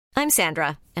I'm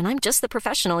Sandra, and I'm just the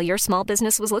professional your small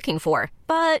business was looking for.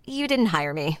 But you didn't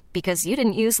hire me because you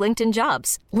didn't use LinkedIn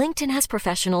Jobs. LinkedIn has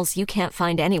professionals you can't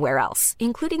find anywhere else,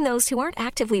 including those who aren't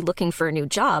actively looking for a new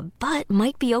job, but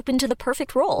might be open to the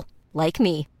perfect role, like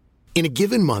me. In a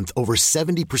given month, over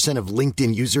 70% of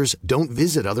LinkedIn users don't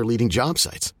visit other leading job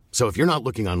sites. So if you're not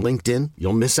looking on LinkedIn,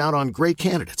 you'll miss out on great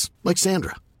candidates like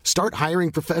Sandra. Start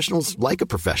hiring professionals like a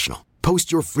professional.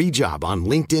 Post your free job on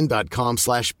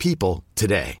linkedin.com/people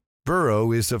today.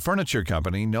 Burrow is a furniture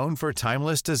company known for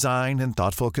timeless design and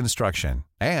thoughtful construction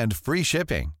and free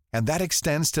shipping, and that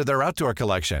extends to their outdoor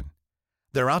collection.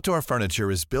 Their outdoor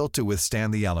furniture is built to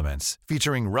withstand the elements,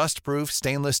 featuring rust-proof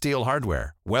stainless steel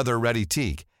hardware, weather-ready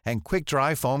teak, and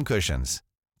quick-dry foam cushions.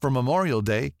 For Memorial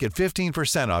Day, get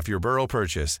 15% off your Burrow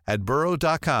purchase at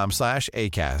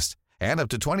burrow.com/ACAST and up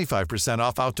to 25%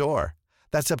 off outdoor.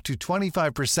 That's up to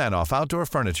 25% off outdoor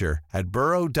furniture at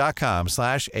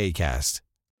burrow.com/ACAST.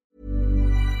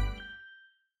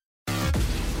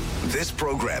 This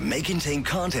program may contain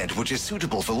content which is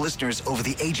suitable for listeners over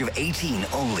the age of 18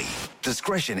 only.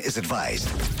 Discretion is advised.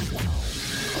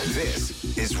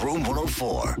 This is Room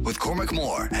 104 with Cormac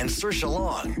Moore and Saoirse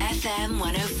Long. FM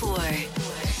 104.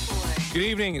 Good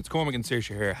evening, it's Cormac and Saoirse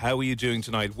here. How are you doing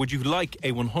tonight? Would you like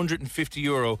a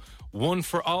 €150 one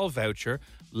for all voucher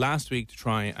last week to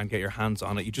try and get your hands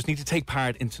on it? You just need to take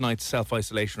part in tonight's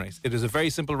self-isolation race. It is a very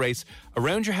simple race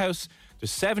around your house.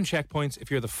 There's 7 checkpoints.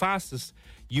 If you're the fastest,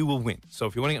 you will win. So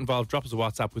if you want to get involved, drop us a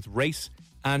WhatsApp with race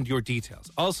and your details.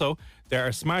 Also, there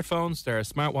are smartphones, there are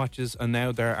smartwatches, and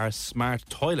now there are smart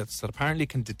toilets that apparently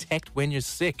can detect when you're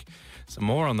sick. Some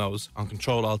more on those on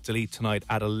Control-Alt-Delete tonight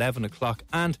at 11 o'clock.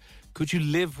 And could you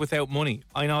live without money?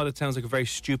 I know that sounds like a very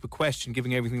stupid question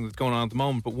given everything that's going on at the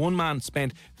moment, but one man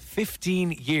spent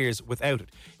 15 years without it.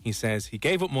 He says he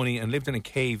gave up money and lived in a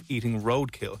cave eating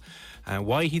roadkill.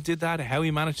 Why he did that, how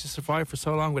he managed to survive for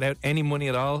so long without any money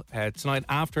at all. Tonight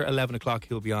after 11 o'clock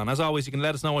he'll be on. As always, you can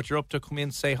let us know what you're up to. Come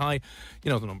in, say hi. You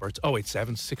know the number. It's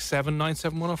 087 67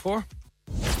 97 104.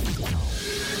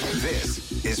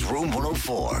 This is Room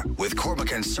 104 with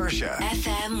Cormac and Saoirse.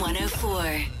 FM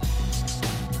 104.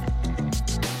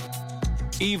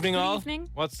 Evening all. Evening.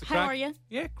 What's the How crack? are you?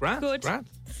 Yeah, grand. Good. Grand.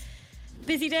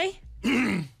 Busy day?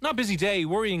 Not busy day,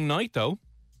 worrying night though.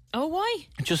 Oh, why?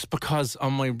 Just because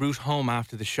on my route home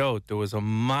after the show, there was a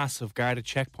massive guarded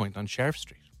checkpoint on Sheriff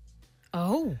Street.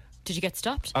 Oh, did you get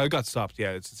stopped? I got stopped,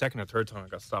 yeah. It's the second or third time I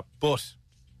got stopped. But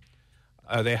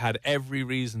they had every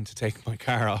reason to take my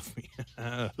car off me.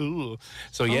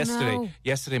 So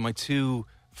yesterday, my 2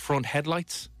 front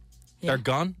headlights, they're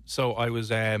gone. So I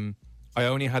was... I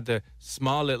only had the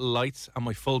small little lights on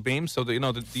my full beam, so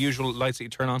the usual lights that you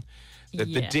turn on,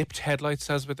 the dipped headlights,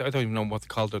 I don't even know what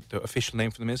the official name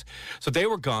for them is. So they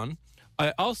were gone.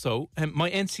 I also,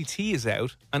 my NCT is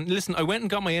out, and listen, I went and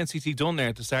got my NCT done there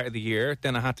at the start of the year.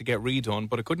 Then I had to get redone,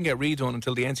 but I couldn't get redone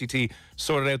until the NCT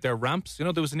sorted out their ramps. You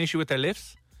know, there was an issue with their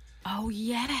lifts. Oh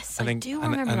yes, I do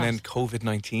remember that. And then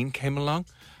COVID-19 came along.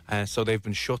 So they've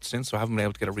been shut since, so I haven't been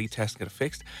able to get a retest and get it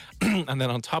fixed. And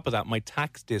then on top of that, my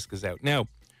tax disc is out. Now,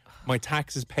 my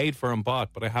tax is paid for and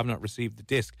bought, but I have not received the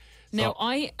disc. So now,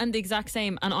 I am the exact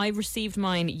same, and I received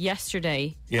mine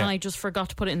yesterday, and I just forgot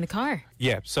to put it in the car.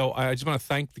 Yeah, so I just want to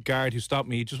thank the guard who stopped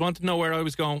me. He just wanted to know where I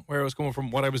was going from,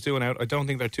 what I was doing out. I don't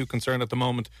think they're too concerned at the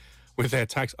moment with their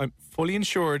tax. I'm fully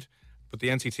insured, but the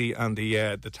NCT and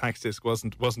the tax disc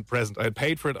wasn't present. I had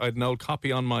paid for it. I had an old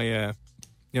copy on my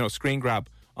screen grab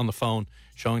on the phone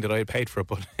showing that I had paid for it,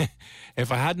 but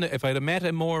if I had met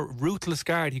a more ruthless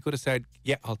guard, he could have said,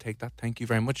 yeah, I'll take that, thank you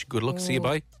very much, good luck, see you,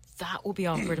 bye. That would be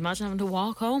awkward. Imagine having to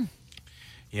walk home.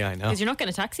 Yeah, I know, because you're not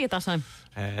getting a taxi at that time.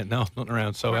 No, nothing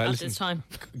around. So this time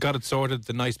got it sorted.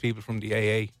 The nice people from the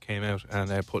AA came out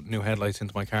and put new headlights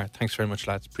into my car. Thanks very much,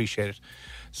 lads, appreciate it.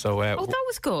 So that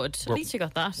was good. At least you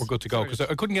got that. We're good to go, because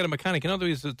I couldn't get a mechanic. You know,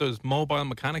 there's mobile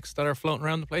mechanics that are floating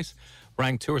around the place.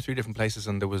 Rang 2 or 3 different places,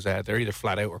 and there was they're either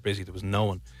flat out or busy. There was no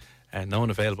one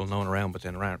available, no one around. But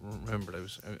then remember, there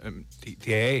was the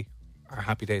AA are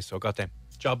happy days, so I got them.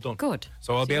 Job done. Good.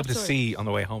 So I'll be able to see on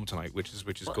the way home tonight, which is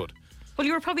good. Well,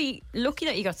 you were probably lucky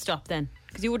that you got stopped then,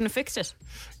 because you wouldn't have fixed it.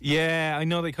 Yeah, I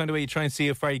know the kind of way you try and see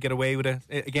how far you get away with it.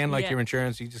 Again, like your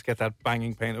insurance, you just get that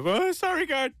banging pain of, oh, sorry,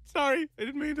 guard, sorry, I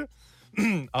didn't mean to.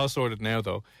 All sorted now,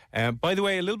 though. By the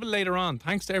way, a little bit later on,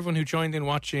 thanks to everyone who joined in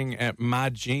watching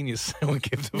Mad Genius. We'll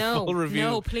give the full review.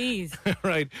 No, please.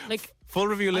 Right. Like, full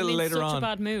review a little I'm in later such on. a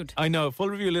bad mood. I know. Full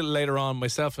review a little later on.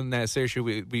 Myself and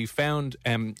Saoirse, we found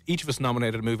each of us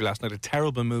nominated a movie last night, a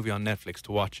terrible movie on Netflix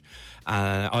to watch.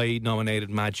 I nominated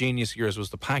Mad Genius. Yours was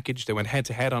The Package. They went head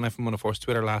to head on FM104's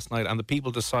Twitter last night, and the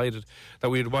people decided that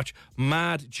we would watch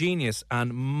Mad Genius.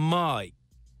 And my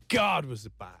God, was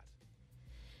it bad!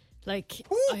 Like,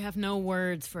 I have no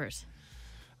words for it.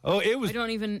 Oh, it was. I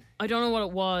don't know what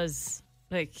it was.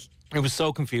 Like, it was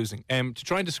so confusing. To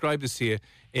try and describe this to you,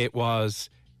 it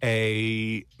was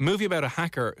a movie about a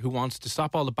hacker who wants to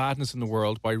stop all the badness in the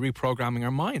world by reprogramming our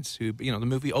minds. The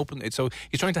movie opened it, so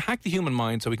he's trying to hack the human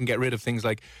mind so we can get rid of things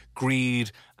like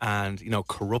greed and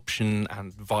corruption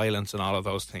and violence and all of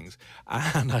those things.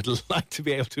 And I'd like to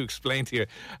be able to explain to you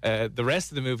the rest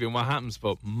of the movie and what happens.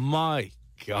 But my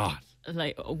God.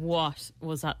 Like, what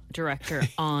was that director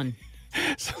on?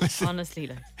 So listen, honestly,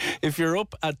 like, if you're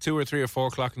up at 2 or 3 or 4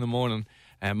 o'clock in the morning,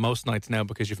 most nights now,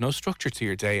 because you've no structure to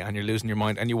your day and you're losing your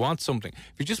mind and you want something,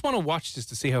 if you just want to watch this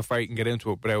to see how far you can get into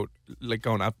it without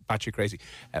going batshit crazy,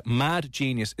 Mad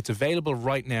Genius, it's available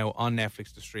right now on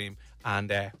Netflix to stream,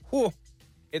 and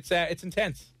it's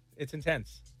intense. It's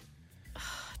intense.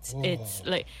 It's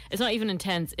like, it's not even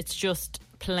intense. It's just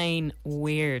plain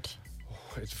weird.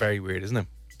 It's very weird, isn't it?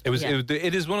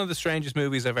 It is one of the strangest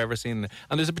movies I've ever seen,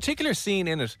 and there's a particular scene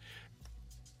in it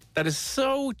that is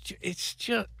so. It's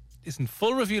in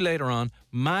full review later on.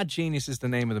 Mad Genius is the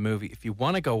name of the movie. If you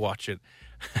want to go watch it,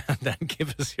 and then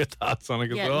give us your thoughts on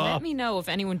it. Let me know if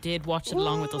anyone did watch it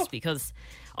along with us, because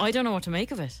I don't know what to make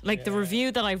of it. Like, the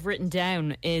review that I've written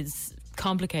down is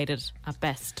complicated at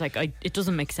best. Like, it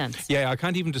doesn't make sense. Yeah, I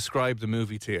can't even describe the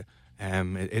movie to you.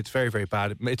 It's very, very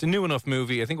bad. It's a new enough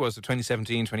movie. I think it was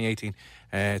 2017, 2018.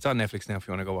 It's on Netflix now if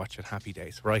you want to go watch it. Happy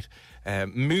days, right?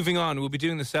 Moving on, we'll be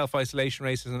doing the self-isolation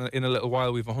races in a little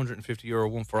while. We have a €150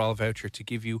 one for all voucher to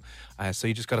give you. So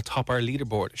you just got to top our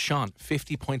leaderboard. Sean,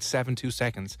 50.72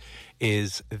 seconds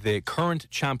is the current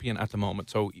champion at the moment.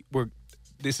 So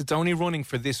it's only running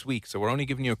for this week, so we're only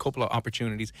giving you a couple of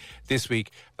opportunities this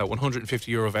week. That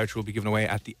 €150 voucher will be given away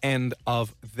at the end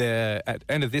of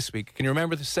this week. Can you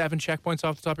remember the 7 checkpoints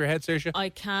off the top of your head, Saoirse? I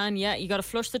can, yeah. You got to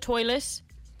flush the toilet.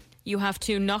 You have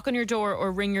to knock on your door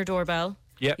or ring your doorbell.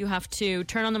 Yep. You have to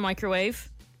turn on the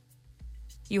microwave.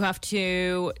 You have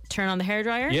to turn on the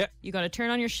hairdryer. Yeah. You got to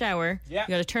turn on your shower. Yeah. You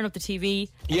got to turn up the TV.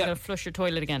 And you got to flush your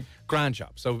toilet again. Grand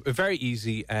job. So very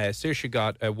easy. Saoirse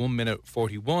got 1 minute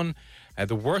 41.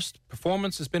 The worst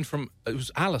performance has been from, it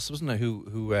was Alice, wasn't it?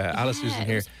 Who Alice who's in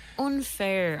here. It was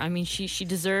unfair. I mean, she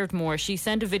deserved more. She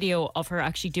sent a video of her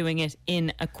actually doing it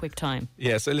in a quick time.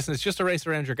 Yeah. So listen, it's just a race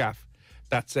around your gaff.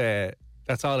 That's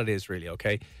all it is, really,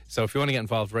 okay? So if you want to get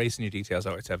involved, racing your details,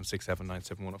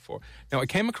 08767971004. Now, I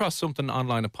came across something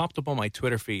online. It popped up on my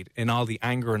Twitter feed in all the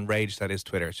anger and rage that is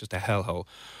Twitter. It's just a hellhole.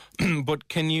 But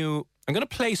I'm going to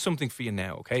play something for you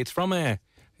now, okay? It's from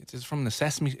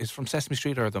Sesame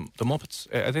Street or the Muppets.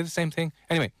 Are they the same thing?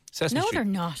 Anyway, Sesame Street. No, they're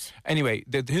not. Anyway,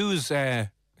 is it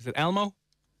Elmo?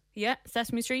 Yeah,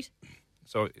 Sesame Street.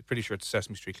 So pretty sure it's a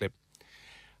Sesame Street clip.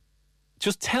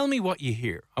 Just tell me what you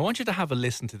hear. I want you to have a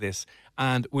listen to this,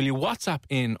 and will you WhatsApp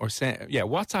in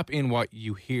WhatsApp in what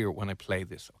you hear when I play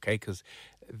this, okay? Because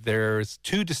there's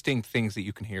 2 distinct things that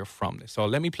you can hear from this. So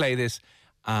let me play this,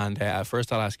 and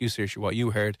first I'll ask you, Saoirse, what you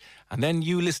heard, and then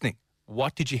you listening.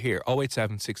 What did you hear?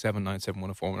 08767971004. I'm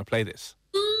going to play this.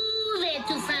 Move it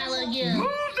to follow you.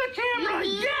 Move the camera.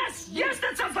 Yes,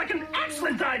 that sounds like an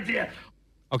excellent idea.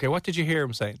 Okay, what did you hear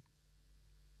him saying?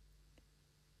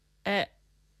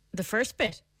 The first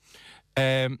bit?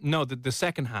 No, the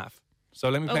second half. So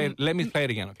let me play it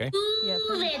again, okay?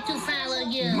 Move it to follow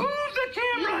you. Move the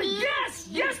camera.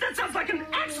 Yes, that sounds like an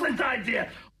excellent idea.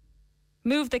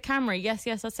 Move the camera. Yes,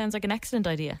 that sounds like an excellent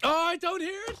idea. Oh, I don't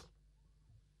hear it.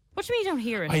 What do you mean you don't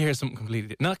hear it? I hear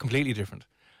something not completely different.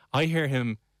 I hear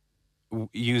him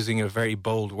using a very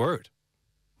bold word.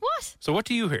 What? So what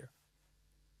do you hear?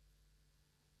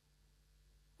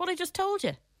 What I just told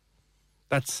you.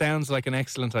 That sounds like an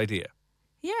excellent idea.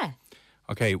 Yeah.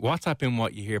 Okay, WhatsApp in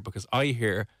what you hear, because I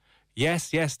hear, yes,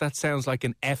 that sounds like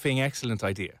an effing excellent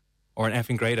idea. Or an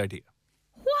effing great idea.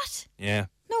 What? Yeah.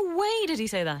 No way did he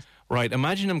say that. Right,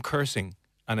 imagine him cursing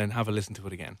and then have a listen to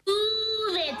it again.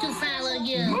 Move it to follow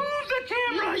you. Move the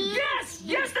camera. Yes,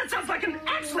 that sounds like an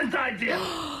excellent idea.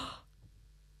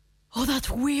 Oh, that's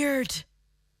weird.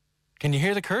 Can you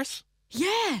hear the curse?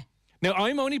 Yeah. Now,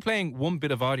 I'm only playing 1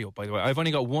 bit of audio, by the way. I've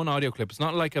only got 1 audio clip. It's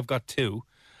not like I've got 2.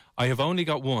 I have only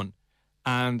got 1.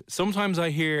 And sometimes I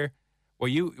hear,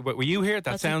 you hear,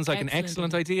 that sounds like an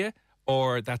excellent idea.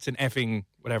 or that's an effing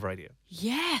whatever idea.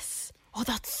 Yes. Oh,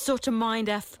 that's such a mind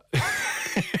F.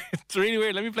 It's really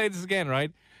weird. Let me play this again,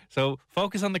 right? So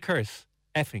focus on the curse.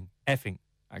 Effing.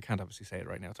 I can't obviously say it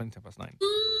right now. It's only 9:10.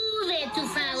 Move it to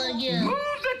follow you. Move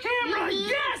the camera!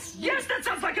 Yes, that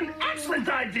sounds like an excellent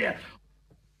idea.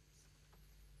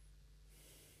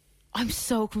 I'm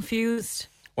so confused.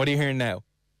 What are you hearing now?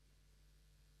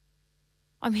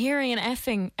 I'm hearing an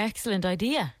effing excellent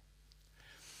idea.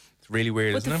 It's really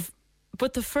weird, isn't it?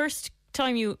 But the first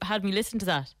time you had me listen to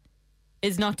that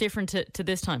is not different to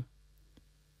this time.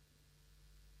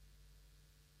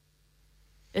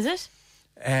 Is it?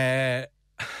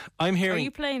 I'm hearing... Are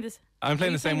you playing this? I'm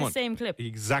playing Are you the same one. the same clip? The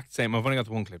exact same. I've only got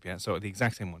the one clip, yeah. So the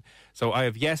exact same one. So I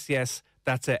have yes,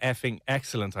 that's a effing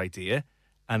excellent idea.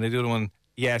 And the other one,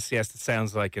 yes, that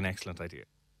sounds like an excellent idea.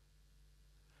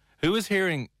 Who is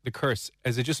hearing the curse?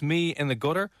 Is it just me in the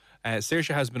gutter?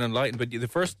 Saoirse has been enlightened, but the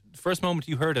first moment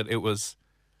you heard it, it was,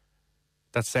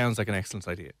 that sounds like an excellent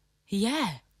idea.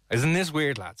 Yeah. Isn't this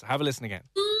weird, lads? Have a listen again.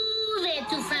 Move it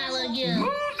to follow you.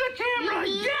 Move the camera!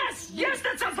 Yes,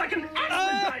 that sounds like an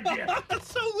excellent idea.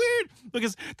 That's so weird.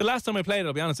 Because the last time I played it,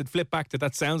 I'll be honest, it flipped back to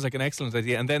that sounds like an excellent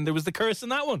idea, and then there was the curse in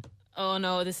that one. Oh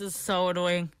no, this is so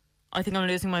annoying. I think I'm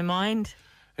losing my mind.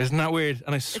 Isn't that weird?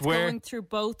 And I swear... It's going through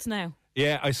both now.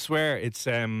 Yeah, I swear it's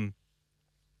the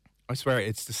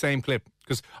same clip.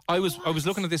 Because I was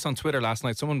looking at this on Twitter last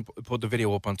night. Someone put the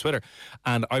video up on Twitter,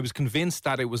 and I was convinced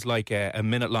that it was like a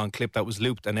minute-long clip that was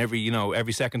looped, and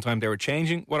every second time they were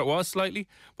changing what it was slightly,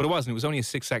 but it wasn't. It was only a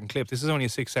 6-second clip. This is only a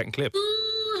 6-second clip.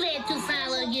 Move it to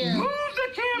follow you. Move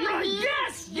the camera!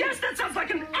 Yes, that sounds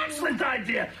like an excellent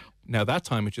idea. Now that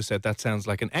time it just said that sounds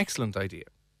like an excellent idea.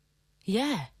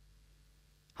 Yeah.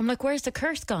 I'm like, where's the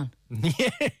curse gone? Yeah,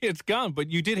 it's gone.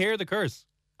 But you did hear the curse.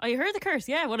 I heard the curse,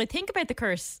 yeah. When I think about the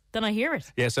curse, then I hear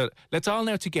it. Yeah, so let's all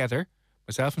now together,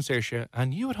 myself and Saoirse,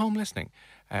 and you at home listening,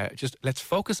 just let's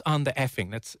focus on the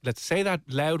effing. Let's say that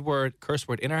loud word, curse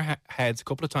word in our heads a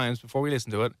couple of times before we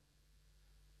listen to it.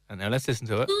 And now let's listen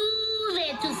to it. Move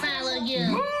it to follow you.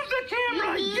 Move the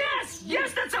camera!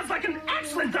 Yes, that sounds like an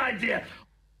excellent idea.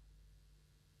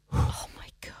 Oh my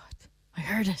God. I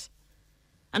heard it.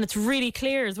 And it's really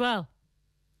clear as well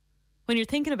when you're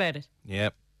thinking about it.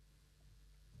 Yep.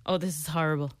 Oh, this is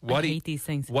horrible. I hate these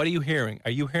things. What are you hearing?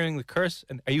 Are you hearing the curse?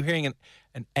 And are you hearing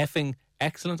an effing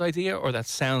excellent idea, or that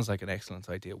sounds like an excellent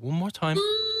idea? One more time.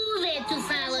 Move it to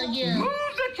follow you. Move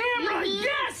the camera!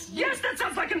 Yes, that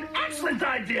sounds like an excellent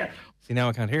idea. See, now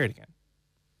I can't hear it again.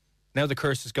 Now the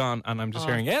curse is gone, and I'm just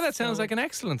hearing, yeah, that sounds like an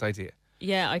excellent idea.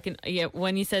 Yeah, I can. Yeah,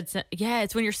 when you said,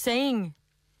 it's when you're saying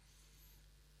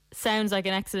sounds like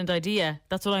an excellent idea.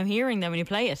 That's what I'm hearing then when you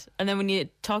play it. And then when you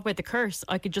talk about the curse,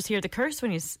 I could just hear the curse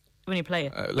when you play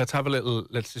it. Let's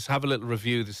just have a little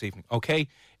review this evening. Okay,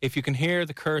 if you can hear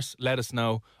the curse, let us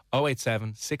know.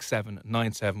 087 67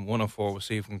 97 104. We'll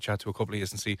see if we can chat to a couple of you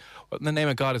and see what in the name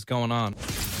of God is going on.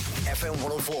 FM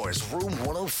 104's Room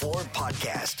 104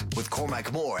 podcast with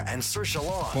Cormac Moore and Saoirse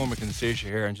Long. Cormac and Saoirse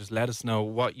here, and just let us know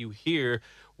what you hear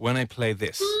when I play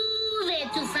this. Move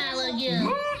it to follow you.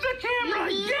 Move the camera!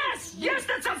 Yes,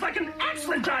 that sounds like an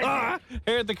excellent idea.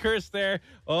 Heard the curse there.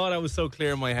 Oh, that was so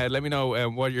clear in my head. Let me know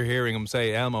what you're hearing him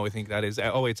say. Elmo, I think that is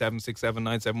 087 67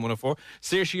 97 104.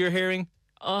 Saoirse, you're hearing?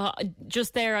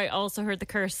 Just there, I also heard the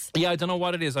curse. Yeah, I don't know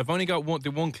what it is. I've only got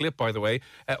the one clip, by the way.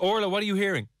 Orla, what are you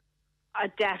hearing?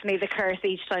 Definitely the curse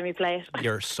each time you play it.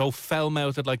 You're so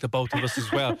foul-mouthed like the both of us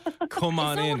as well. Come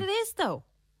on in. Is that what it is, though?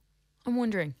 I'm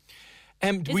wondering.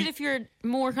 Is it if you're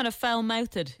more kind of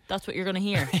foul-mouthed, that's what you're going to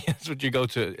hear? That's what you go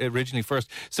to originally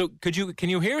first. So can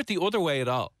you hear it the other way at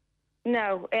all?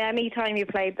 No, any time you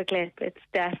played the clip, it's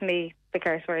definitely the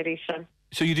curse word each time.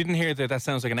 So you didn't hear that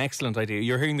sounds like an excellent idea.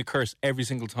 You're hearing the curse every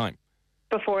single time?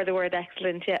 Before the word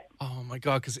excellent, yeah. Oh my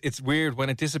God, because it's weird. When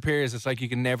it disappears, it's like you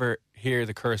can never hear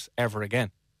the curse ever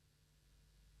again.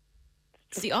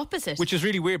 It's the opposite. Which is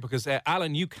really weird because,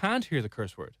 Alan, you can't hear the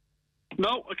curse word.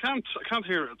 No, I can't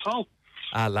hear it at all.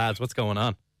 Lads, what's going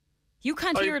on? You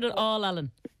can't hear it at all,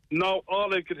 Alan? No,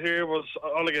 all I gave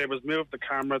was move the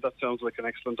camera. That sounds like an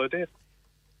excellent idea.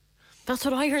 That's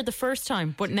what I heard the first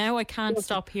time, but now I can't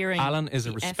stop hearing. Alan is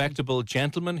a respectable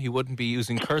gentleman. He wouldn't be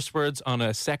using curse words on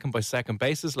a second-by-second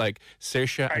basis like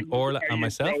Saoirse and Orla and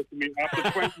myself.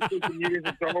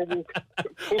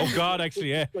 Oh, God, actually,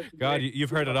 yeah. God,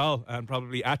 you've heard it all, and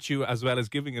probably at you as well as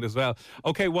giving it as well.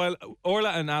 Okay, well,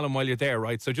 Orla and Alan, while you're there,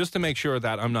 right, so just to make sure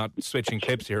that I'm not switching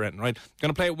clips here, right, I'm going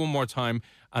to play it one more time,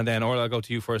 and then Orla, I'll go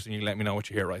to you first, and you let me know what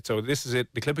you hear, right? So this is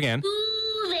it, the clip again.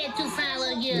 Move it to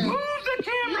follow you. Move the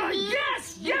camera!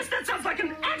 Yes, that sounds like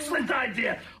an excellent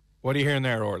idea. What are you hearing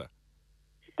there, Orla?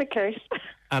 The curse.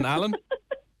 And Alan?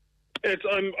 It's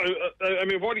I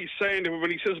mean, what he's saying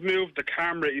when he says move the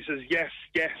camera, he says yes,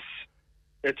 yes.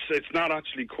 It's not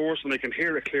actually coarse, and they can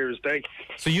hear it clear as day.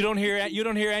 So you don't hear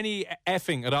any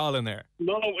effing at all in there.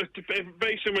 No,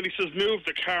 basically when he says move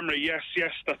the camera, yes, yes,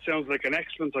 that sounds like an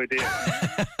excellent idea.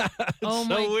 Oh so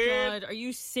my weird. God, are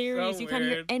you serious? So You can't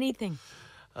hear weird. anything.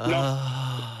 No,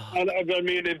 and I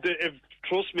mean, if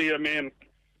trust me, I mean.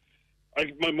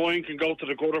 My mind can go to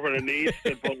the gutter when it needs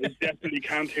it, but I definitely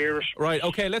can't hear it. Right.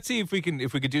 Okay. Let's see if we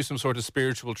could do some sort of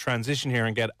spiritual transition here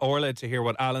and get Orla to hear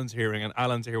what Alan's hearing and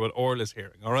Alan to hear what Orla's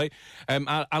hearing. All right.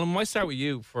 Alan, I might start with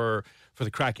you for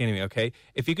the crack anyway. Okay.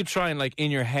 If you could try and like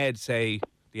in your head say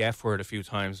the F word a few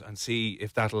times and see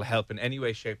if that'll help in any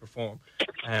way, shape, or form,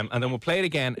 and then we'll play it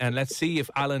again and let's see if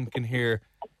Alan can hear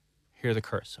the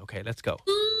curse. Okay. Let's go.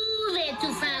 Move it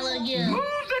to follow you. Move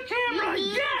the camera!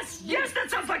 Yes! Yes, that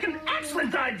sounds like an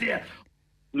excellent idea!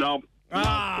 No.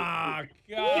 Ah,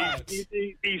 God.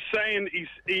 He's saying,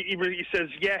 he says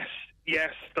yes, yes,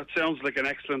 that sounds like an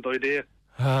excellent idea.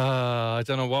 I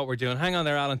don't know what we're doing. Hang on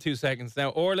there, Alan, 2 seconds. Now,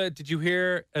 Orla, did you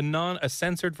hear a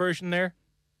censored version there?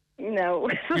 No.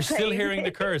 You're still hearing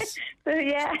the curse.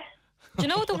 Yeah. Do you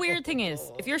know what the weird thing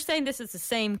is? If you're saying this is the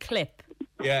same clip,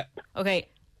 Yeah. okay,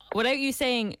 without you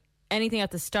saying anything at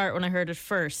the start when I heard it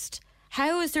first,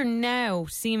 how is there now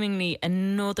seemingly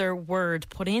another word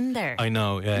put in there? I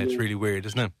know, yeah, it's really weird,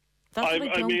 isn't it? That's what I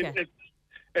don't mean, get.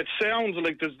 it sounds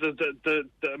like there's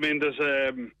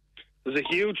a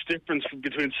huge difference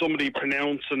between somebody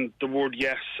pronouncing the word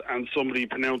yes and somebody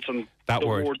pronouncing That the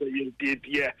word. that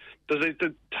yeah. There's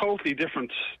a totally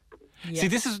difference. Yeah. See,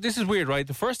 this is weird, right?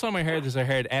 The first time I heard this, I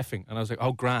heard effing, and I was like,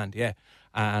 oh, grand, yeah.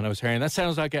 And I was hearing, that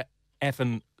sounds like a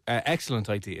effing excellent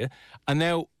idea. And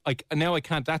now I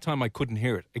can't. That time I couldn't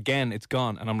hear it. Again, it's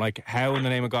gone. And I'm like, how in the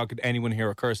name of God could anyone hear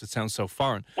a curse? It sounds so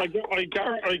foreign. I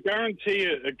guarantee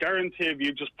if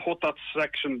you just put that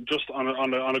section just on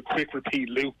a quick repeat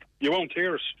loop, you won't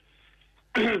hear it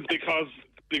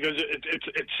because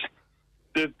it's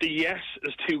the yes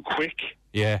is too quick.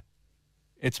 Yeah,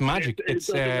 it's magic.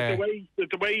 The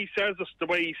way he says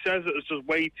it is just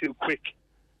way too quick.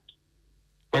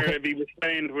 Where Okay. if he was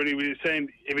saying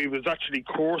if he was actually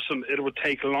coursing, it would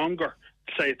take longer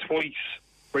to say it twice.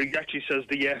 Where he actually says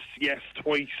the yes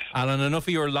twice. Alan, enough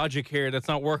of your logic here. That's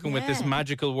not working with this Yeah.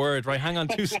 magical word, right? Hang on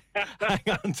 2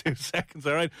 seconds,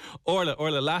 all right?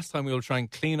 Orla, last time we will try and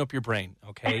clean up your brain,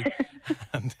 okay?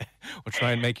 And we'll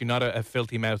try and make you not a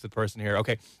filthy-mouthed person here.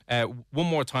 Okay, one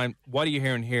more time. What are you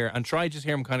hearing here? And try just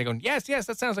hear him kind of going, yes,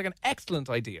 that sounds like an excellent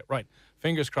idea. Right,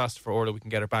 fingers crossed for Orla. We can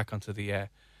get her back onto the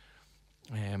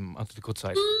good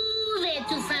side. Move it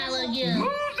to follow you.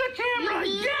 Move the camera!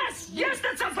 Yes! Yes,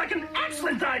 that sounds like an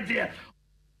excellent idea!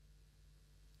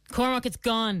 Cormac, it's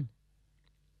gone.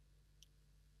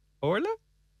 Orla?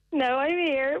 No, I'm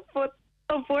here, but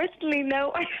unfortunately,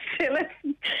 no, I still have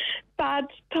bad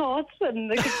thoughts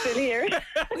and I can still hear it.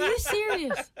 Are you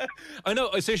serious? I know,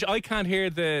 Saoirse, I can't hear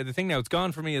the thing now. It's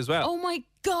gone for me as well. Oh my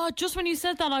God, just when you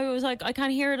said that, I was like, I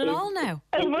can't hear it at all now.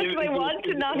 As much as I want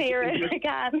to not hear it, I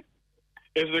can.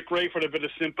 Isn't it great for the bit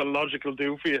of simple logic will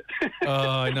do for you? Oh,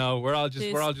 I know. We're all just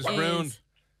This ruined. is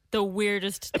the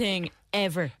weirdest thing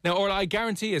ever. Now, Orla, I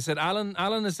guarantee you, said Alan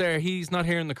is there. He's not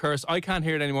hearing the curse. I can't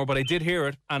hear it anymore, but I did hear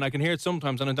it, and I can hear it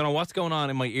sometimes, and I don't know what's going on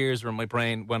in my ears or in my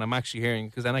brain when I'm actually hearing,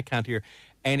 because then I can't hear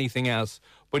anything else.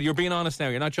 But you're being honest now.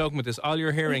 You're not joking with this. All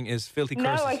you're hearing is filthy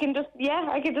curses. No, I can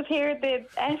just hear the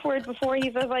F word before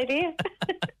he says idea.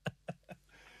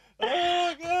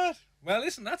 Oh, God. Well,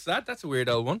 listen, that's that. That's a weird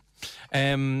old one.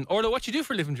 Orla, what you do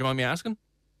for a living, do you mind me asking?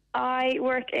 I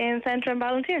work in Centre and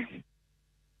Ballantyre.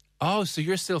 Oh, so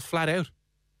you're still flat out.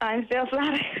 I'm still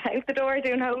flat out the door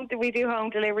doing we do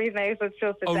home deliveries now, so it's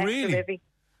just Oh, extra really? busy.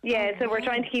 Yeah, so we're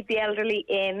trying to keep the elderly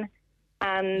in,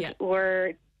 and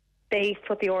they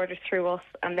put the orders through us,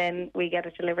 and then we get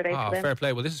it delivered out Oh, to them. fair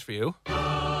play. Well, this is for you.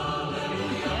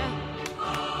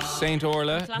 Saint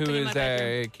Orla, Clapping who in my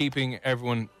bedroom. is keeping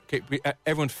everyone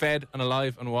fed and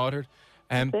alive and watered.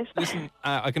 Listen,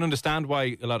 I can understand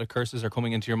why a lot of curses are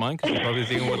coming into your mind, because you're probably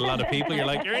dealing with a lot of people. You're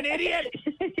like, you're an idiot.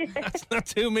 That's not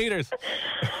 2 meters.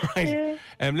 Right.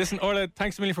 Listen, Orla,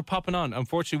 thanks a million for popping on.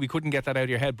 Unfortunately, we couldn't get that out of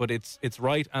your head, but it's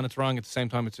right and it's wrong at the same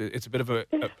time. It's a bit of a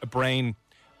brain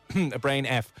a brain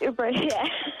F. Yeah.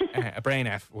 A brain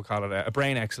F, we'll call it. A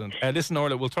brain excellent. Listen,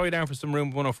 Orla, we'll throw you down for some Room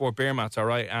 104 beer mats, all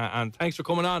right? And thanks for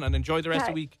coming on, and enjoy the rest of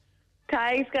the week.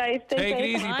 Thanks, guys. Take it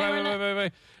easy.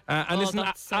 Bye. And listen,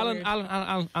 that's so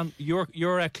Alan,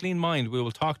 your clean mind.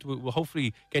 We'll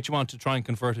hopefully get you on to try and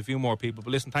convert a few more people.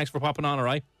 But listen, thanks for popping on, all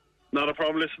right? Not a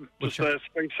problem. Listen, just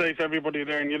stay safe, everybody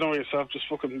there, and you know yourself. Just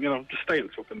fucking, just stay in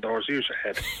fucking doors. Use your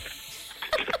head.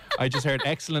 I just heard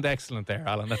excellent there,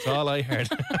 Alan. That's all I heard.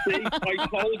 See, I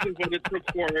told you when it's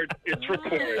recorded. It's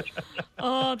recorded.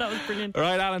 Oh, that was brilliant. All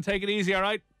right, Alan, take it easy, all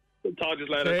right? Todd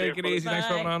just let Take it easy. Thanks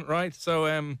for coming on. Right, so...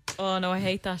 oh, no, I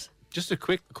hate that. Just a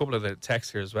couple of the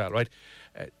texts here as well, right?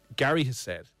 Gary has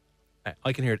said,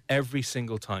 I can hear it every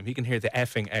single time. He can hear the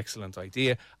effing excellent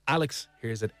idea. Alex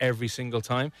hears it every single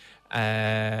time.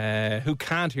 Who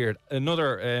can't hear it?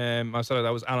 Another, I'm sorry, that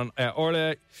was Alan.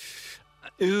 Orla,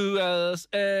 who else?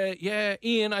 Yeah,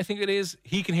 Ian, I think it is.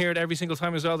 He can hear it every single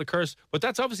time as well, the curse. But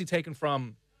that's obviously taken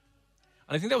from,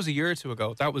 and I think that was a year or two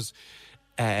ago. That was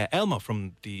Elmo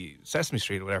from the Sesame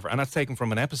Street or whatever, and that's taken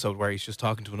from an episode where he's just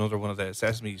talking to another one of the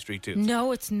Sesame Street dudes.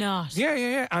 No, it's not.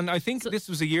 Yeah. And I think this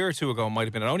was a year or two ago, might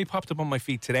have been. It only popped up on my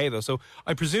feed today, though. So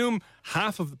I presume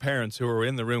half of the parents who were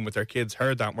in the room with their kids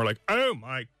heard that and were like, oh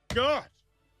my God.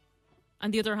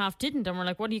 And the other half didn't, and were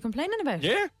like, what are you complaining about?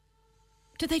 Yeah.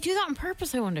 Did they do that on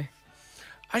purpose, I wonder?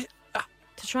 To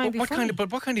try and be funny.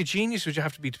 But what kind of genius would you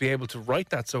have to be able to write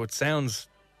that so it sounds...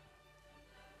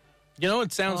 You know,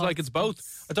 it sounds like it's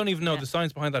both. I don't even know the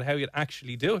science behind that, how you'd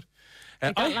actually do it.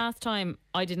 Like that last time,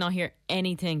 I did not hear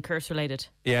anything curse-related.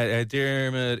 Yeah,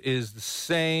 Dermot is the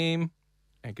same.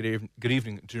 Good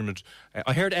evening, Dermot.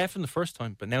 I heard F in the first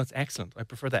time, but now it's excellent. I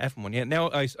prefer the F one. Yeah,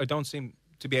 now I don't seem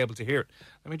to be able to hear it.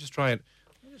 Let me just try it.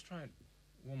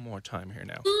 One more time here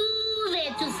now. Move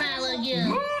it to follow you.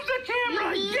 Move the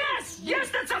camera. Yes,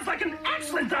 that sounds like an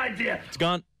excellent idea. It's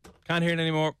gone. Can't hear it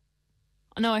anymore.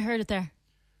 No, I heard it there.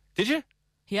 Did you?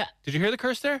 Yeah. Did you hear the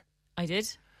curse there? I did.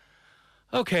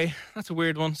 Okay, that's a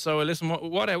weird one. So listen,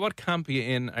 what camp are you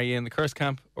in? Are you in the curse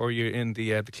camp or are you in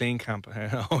the clean camp?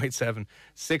 087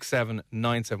 67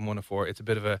 97104. It's a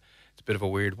bit of a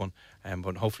weird one,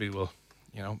 but hopefully we'll,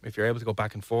 you know, if you're able to go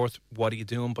back and forth, what are you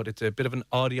doing? But it's a bit of an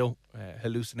audio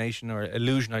hallucination or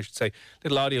illusion, I should say.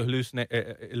 Little audio illusion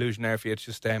there for you. It's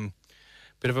just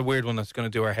bit of a weird one that's going to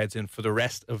do our heads in for the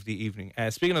rest of the evening.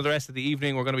 Speaking of the rest of the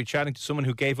evening, we're going to be chatting to someone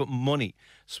who gave up money,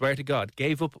 swear to God,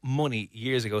 gave up money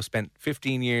years ago, spent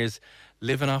 15 years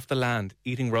living off the land,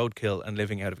 eating roadkill and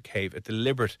living out of a cave. A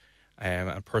deliberate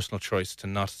and personal choice to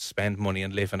not spend money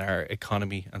and live in our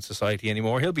economy and society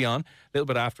anymore. He'll be on a little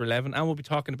bit after 11 and we'll be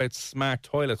talking about smart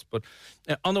toilets. But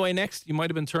on the way next, you might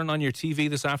have been turning on your TV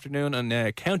this afternoon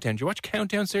and Countdown. Do you watch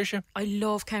Countdown, Saoirse? I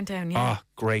love Countdown, yeah. Oh,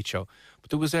 great show. But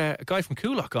there was a guy from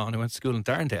Coolock on who went to school in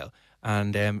Darndale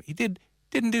and he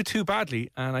didn't do too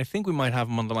badly, and I think we might have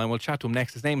him on the line. We'll chat to him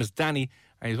next. His name is Danny,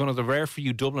 and he's one of the rare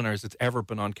few Dubliners that's ever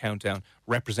been on Countdown,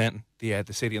 representing the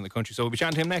city and the country. So we'll be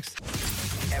chatting to him next.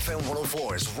 FM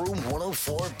 104's Room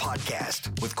 104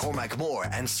 podcast with Cormac Moore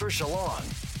and Saoirse Long.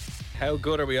 How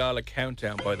good are we all at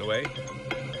Countdown, by the way?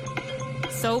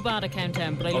 So bad at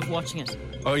Countdown, but I love watching it.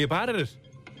 Oh, you're bad at it?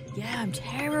 Yeah, I'm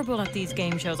terrible at these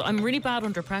game shows. I'm really bad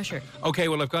under pressure. Okay,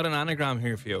 well, I've got an anagram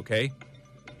here for you, okay?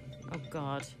 Oh,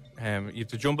 God. You have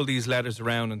to jumble these letters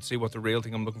around and see what the real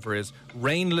thing I'm looking for is.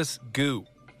 Rainless goo.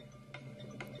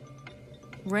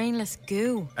 Rainless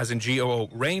goo. As in G-O-O.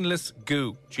 Rainless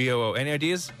goo. G-O-O. Any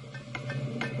ideas?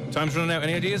 Time's running out.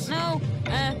 Any ideas? No.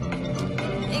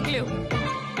 Igloo.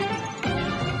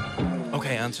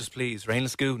 Okay, answers please.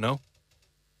 Rainless goo, no?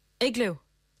 Igloo.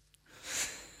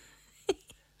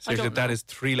 Seriously, that is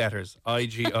 3 letters.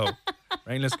 I-G-O.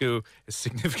 Rainless goo is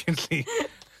significantly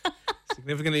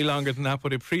longer than that,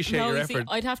 but I appreciate your effort.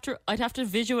 I'd have to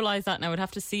visualise that now. I'd have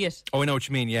to see it. Oh, I know what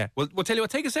you mean, yeah. Well, we'll tell you what,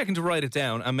 take a second to write it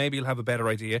down and maybe you'll have a better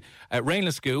idea.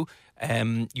 Rainless goo,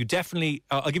 you definitely,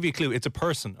 I'll give you a clue, it's a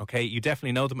person, okay? You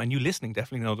definitely know them and you listening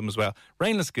definitely know them as well.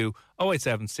 Rainless goo,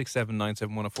 087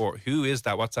 6797 104. Who is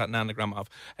that? What's that an anagram of?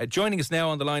 Joining us now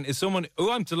on the line is someone,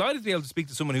 I'm delighted to be able to speak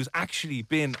to someone who's actually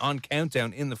been on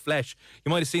Countdown in the flesh. You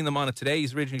might have seen them on it today.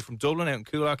 He's originally from Dublin, out in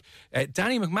Coolock.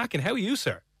 Danny McMacken, how are you,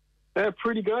 sir?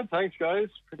 Pretty good, thanks, guys.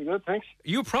 Pretty good, thanks.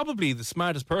 You're probably the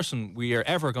smartest person we are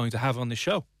ever going to have on this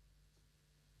show.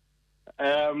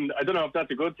 I don't know if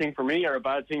that's a good thing for me or a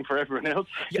bad thing for everyone else.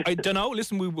 Yeah, I don't know.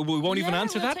 Listen, we won't even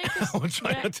answer that. We'll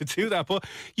try not to do that. But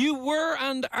you were,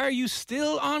 and are you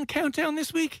still on Countdown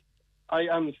this week? I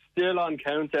am still on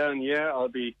Countdown, yeah. I'll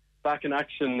be back in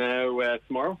action now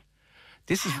tomorrow.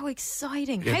 How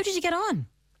exciting. Yeah. How did you get on?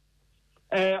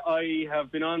 I have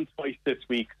been on twice this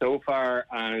week so far,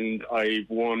 and I've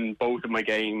won both of my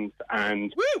games,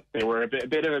 and they were a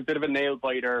bit of a nail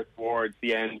biter towards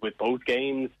the end with both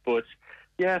games. But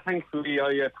yeah, thankfully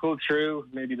I pulled through.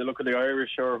 Maybe the look of the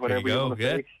Irish or whatever you want to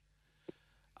say.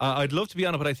 I'd love to be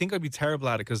on it, but I think I'd be terrible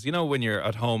at it because, you know, when you're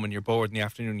at home and you're bored in the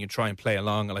afternoon, you try and play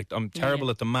along. Like, I'm terrible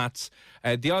at the maths.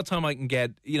 The odd time I can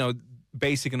get, you know,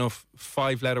 basic enough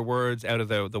 5-letter words out of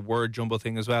the word jumble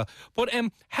thing as well. But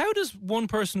how does one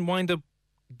person wind up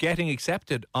getting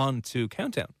accepted onto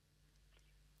Countdown?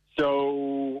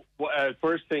 So,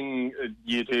 first thing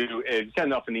you do is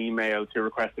send off an email to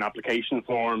request an application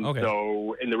form. Okay.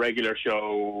 So, in the regular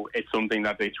show, it's something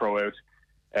that they throw out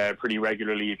pretty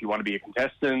regularly if you want to be a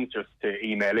contestant, just to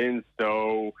email in.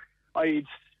 So, I've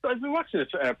been watching it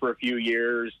for a few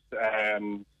years.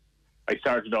 I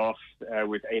started off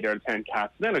with 8 out of 10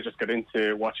 cats. Then I just got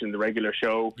into watching the regular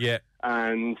show. Yeah.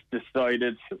 And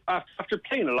decided, after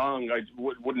playing along, I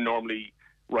wouldn't normally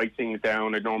write things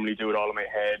down. I'd normally do it all in my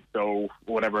head. So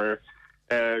whatever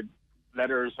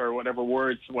letters or whatever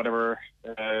words, however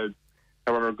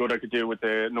good I could do with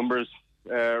the numbers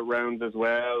rounds as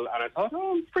well. And I thought,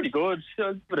 it's pretty good.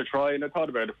 I'll give it a try. And I thought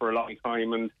about it for a long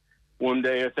time. And one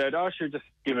day I said, sure, just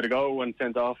give it a go, and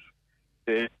sent off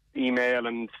the email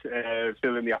and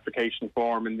fill in the application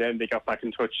form. And then they got back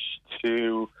in touch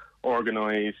to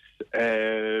organise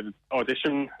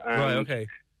audition. And right, okay.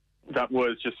 That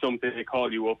was just something, they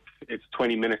call you up, it's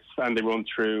 20 minutes, and they run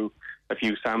through a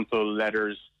few sample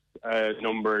letters,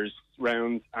 numbers,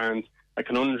 rounds, and a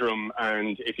conundrum.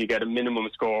 And if you get a minimum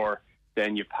score,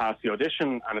 then you pass the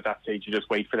audition, and at that stage you just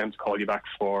wait for them to call you back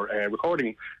for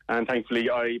recording. And thankfully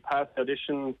I passed the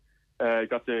audition,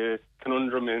 got the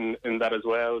conundrum in that as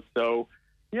well. So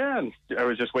yeah, and I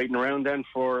was just waiting around then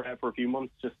for a few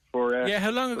months just for...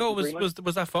 how long ago was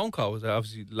that phone call? Was it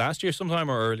obviously last year sometime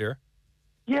or earlier?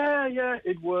 Yeah,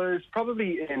 it was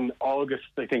probably in August,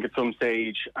 I think, at some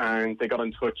stage, and they got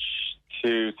in touch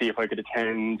to see if I could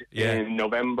attend in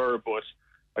November, but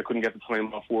I couldn't get the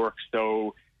time off work.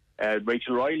 So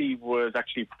Rachel Riley was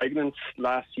actually pregnant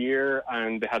last year,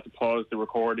 and they had to pause the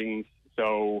recordings.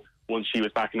 So once she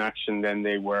was back in action, then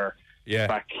they were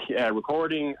back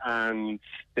recording, and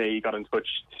they got in touch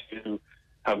to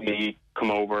have me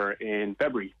come over in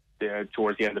February,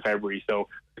 towards the end of February. So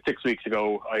 6 weeks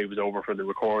ago, I was over for the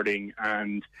recording,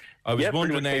 and I was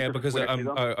wondering because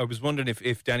I was wondering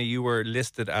if Danny, you were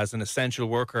listed as an essential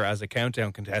worker as a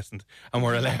Countdown contestant, and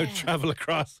were allowed to travel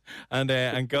across and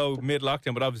go mid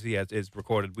lockdown. But obviously, it's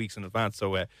recorded weeks in advance,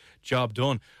 so job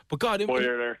done. But God, it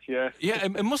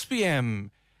must be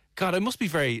God, it must be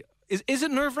very. Is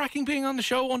it nerve wracking being on the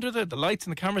show under the lights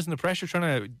and the cameras and the pressure,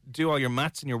 trying to do all your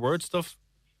maths and your word stuff?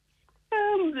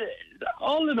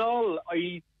 All in all,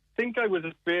 I think I was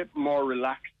a bit more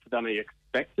relaxed than I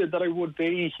expected that I would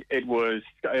be. It was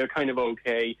kind of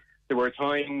okay. There were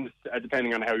times,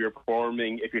 depending on how you're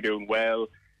performing, if you're doing well,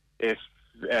 if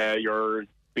you're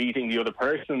beating the other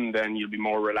person, then you'll be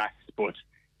more relaxed. But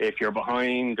if you're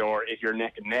behind or if you're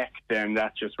neck and neck, then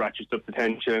that just ratchets up the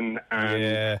tension.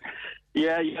 And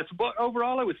yes. But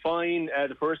overall, I was fine.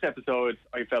 The first episode,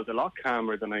 I felt a lot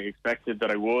calmer than I expected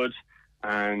that I would.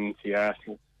 And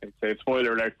it's a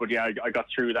spoiler alert, but I got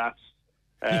through that.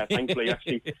 Thankfully,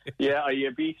 actually. I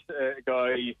beat a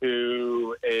guy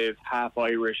who is half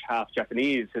Irish, half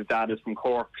Japanese. His dad is from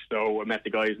Cork, so I met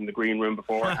the guys in the green room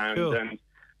beforehand. Cool. And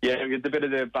it's a bit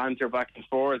of the banter back and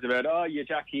forth about, you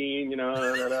Jackie,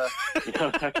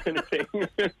 that kind of thing.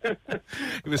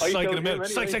 He was psyching him out.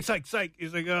 Psych.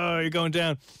 He's like, you're going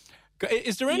down.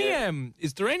 Is there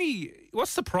any,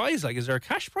 what's the prize like? Is there a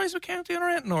cash prize with Countdown or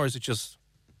anything, or is it just...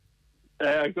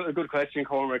 A good question,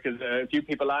 Cormac, because a few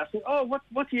people ask me,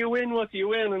 what do you win? What do you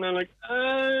win? And I'm like,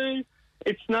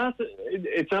 it's not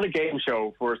a game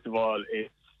show, first of all.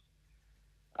 It's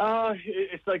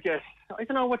like I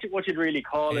don't know what you'd really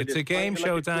call it. It's a game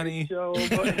show, Danny. Show,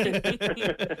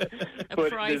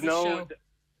 but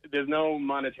there's no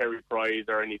monetary prize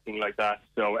or anything like that.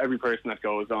 So every person that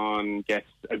goes on gets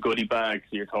a goodie bag.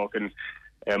 So you're talking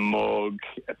a mug,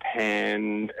 a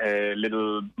pen, a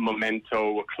little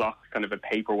memento, a clock, kind of a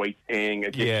paperweight thing,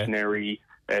 a dictionary,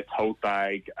 a tote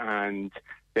bag, and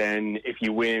then if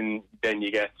you win, then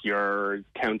you get your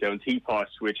Countdown teapot,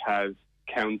 which has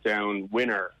Countdown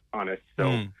winner on it.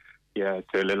 So it's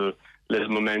a little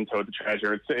memento, the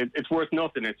treasure. It's worth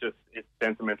nothing. It's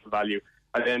sentimental value.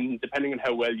 And then depending on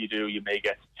how well you do, you may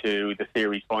get to the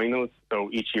series finals. So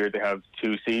each year they have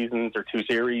 2 seasons or 2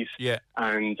 series. Yeah.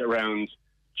 And around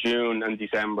June and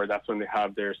December, that's when they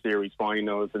have their series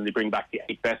finals, and they bring back the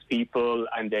 8 best people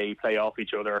and they play off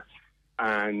each other.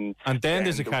 And then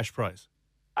there's a cash prize.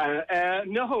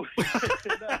 No.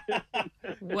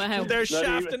 Wow. They're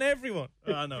shafting everyone.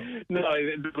 Oh, no. No,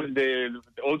 the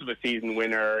ultimate season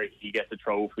winner, he gets a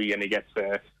trophy and he gets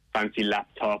a fancy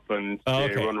laptop, and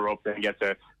the runner-up then gets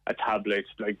a tablet.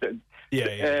 Like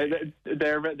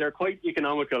they're quite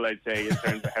economical, I'd say, in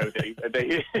terms of how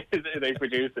they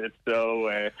produce it. So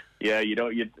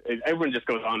everyone just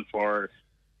goes on for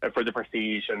for the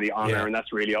prestige and the honour, and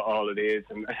that's really all it is.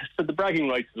 And so the bragging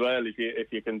rights as well,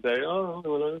 if you can say, oh,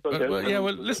 well, okay.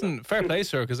 Well, listen, fair play,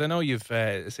 sir, because I know you've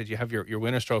said you have your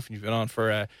winner's trophy and you've been on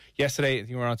for yesterday,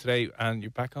 you were on today, and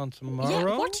you're back on tomorrow.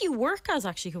 Yeah, what do you work as,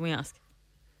 actually, can we ask?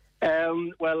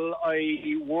 Well,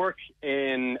 I work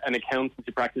in an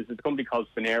accountancy practice. It's a company called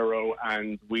Finero,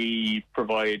 and we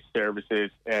provide services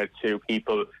to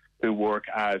people who work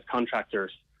as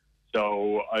contractors.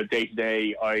 So day to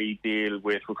day, I deal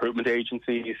with recruitment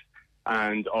agencies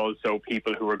and also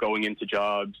people who are going into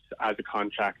jobs as a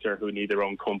contractor who need their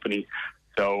own company.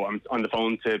 So I'm on the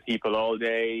phone to people all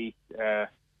day. To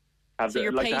have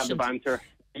the banter.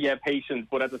 Yeah, patient.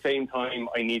 But at the same time,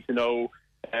 I need to know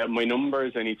my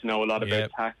numbers. I need to know a lot about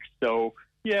tax. So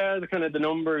yeah, the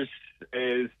numbers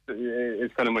is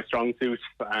kind of my strong suit.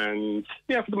 And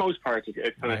yeah, for the most part,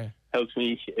 it kind of helps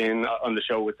me on the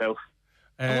show itself.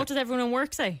 And what does everyone in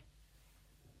work say?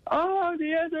 Oh,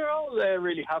 yeah, they're all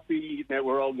really happy. Now,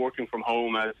 we're all working from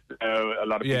home, as a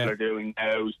lot of people are doing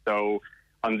now. So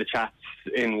on the chats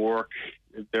in work,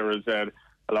 there was a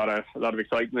lot of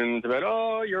excitement about,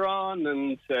 oh, you're on,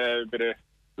 and a bit of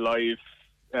live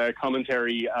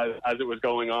commentary as it was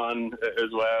going on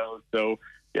as well. So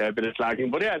yeah, a bit of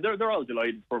slagging, but yeah, they're all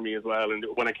delighted for me as well. And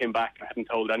when I came back, I hadn't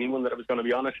told anyone that I was going to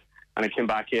be on it, and I came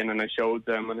back in and I showed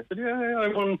them, and I said, yeah, I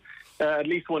won at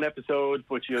least one episode,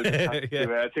 but you'll just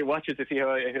have to watch it to see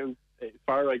how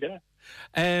far I get.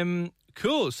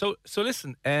 Cool. So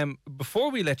listen,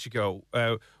 before we let you go,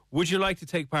 would you like to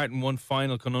take part in one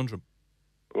final conundrum?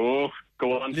 Oh,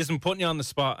 go on. Listen, putting you on the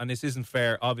spot, and this isn't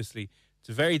fair, obviously. It's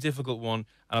a very difficult one,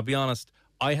 and I'll be honest,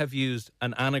 I have used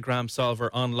an anagram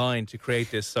solver online to create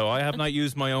this, so I have not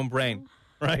used my own brain,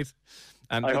 right?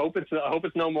 And I hope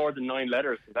it's no more than 9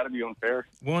 letters, because that'd be unfair.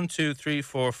 1, 2, 3,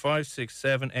 4, 5, 6,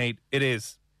 7, 8. It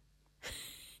is.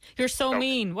 You're so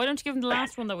mean. Why don't you give him the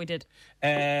last one that we did?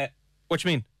 What do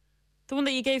you mean? The one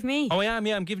that you gave me. Oh, yeah,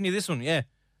 I'm giving you this one, yeah.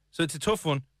 So it's a tough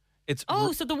one.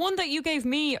 So the one that you gave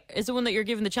me is the one that you're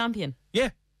giving the champion?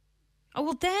 Yeah. Oh,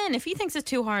 well then, if he thinks it's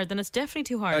too hard, then it's definitely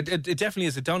too hard. It definitely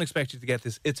is. I don't expect you to get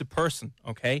this. It's a person,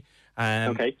 okay?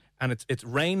 Okay. And it's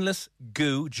Rainless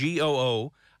Goo,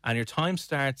 Goo, and your time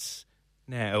starts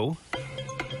now.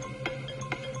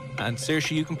 And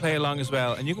Saoirse, you can play along as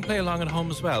well, and you can play along at home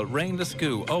as well. Rainless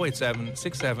Goo, 087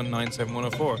 67 97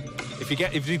 104.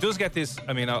 If he does get this,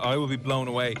 I mean, I will be blown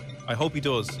away. I hope he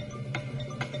does.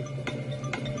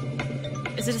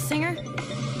 Is it a singer?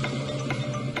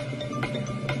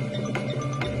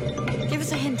 Give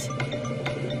us a hint.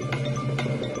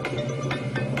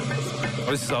 Oh,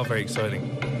 this is all very exciting.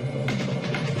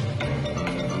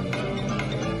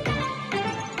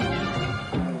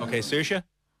 Okay, Saoirse?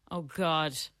 Oh,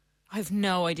 God. I have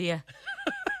no idea.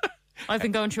 I've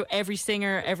been going through every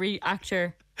singer, every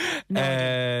actor.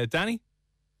 No. Danny?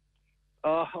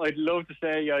 Oh, I'd love to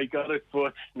say I got it,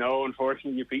 but no,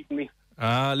 unfortunately, you've beaten me.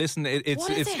 Listen,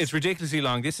 it's ridiculously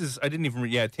long. This is, I didn't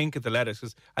even think of the letters,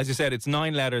 because as you said, it's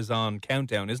 9 letters on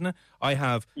countdown, isn't it? I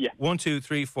have 1, 2,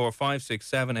 3, 4, 5, 6,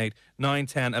 7, 8, 9,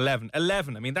 10, 11.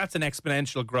 11. I mean, that's an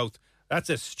exponential growth. That's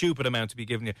a stupid amount to be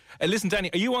giving you. Listen, Danny,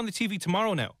 are you on the TV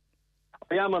tomorrow now?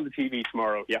 I am on the TV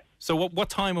tomorrow, yeah. So what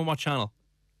time and what channel?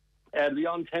 It'll be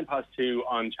on 2:10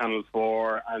 on Channel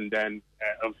 4, and then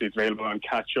obviously it's available on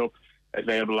Catch Up,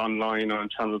 available online on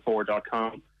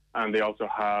channel4.com. And they also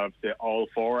have the All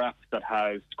 4 app that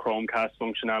has Chromecast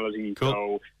functionality. Cool.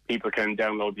 So people can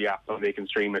download the app and they can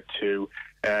stream it to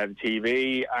the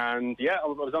TV. And yeah, I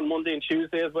was on Monday and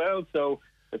Tuesday as well. So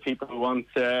if people want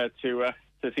to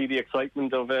see the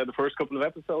excitement of the first couple of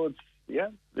episodes, yeah,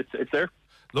 it's there.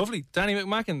 Lovely. Danny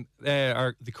McMacken,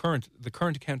 are the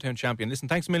current Countdown champion. Listen,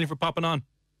 thanks a million for popping on.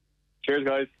 Cheers,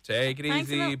 guys. Take it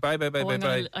easy. Bye.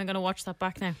 I'm going to watch that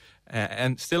back now.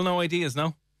 And still no ideas,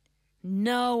 no?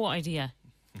 No idea.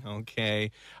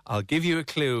 Okay. I'll give you a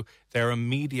clue. They're a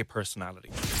media personality.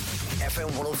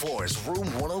 FM 104's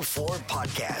Room 104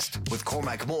 podcast with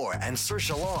Cormac Moore and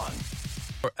Saoirse Long.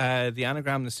 The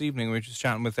anagram this evening, we were just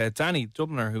chatting with Danny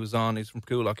Dubliner, who was on. He's from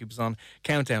Coolock. He was on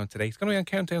Countdown today. He's going to be on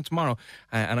Countdown tomorrow.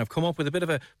 And I've come up with a bit of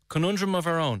a conundrum of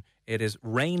our own. It is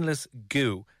Rainless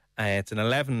Goo. It's an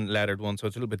 11-lettered one, so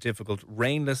it's a little bit difficult.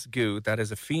 Rainless Goo. That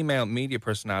is a female media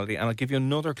personality. And I'll give you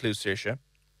another clue, Saoirse.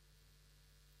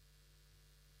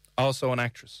 Also an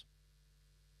actress.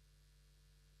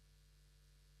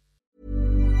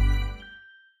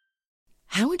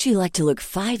 How would you like to look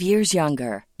 5 years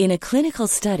younger? In a clinical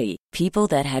study, people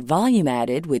that had volume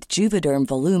added with Juvederm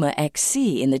Voluma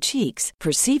XC in the cheeks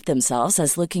perceived themselves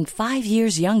as looking 5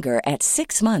 years younger at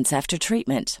 6 months after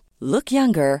treatment. Look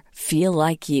younger, feel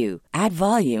like you. Add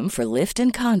volume for lift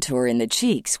and contour in the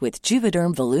cheeks with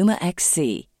Juvederm Voluma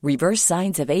XC. Reverse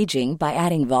signs of aging by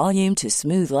adding volume to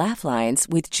smooth laugh lines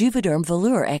with Juvederm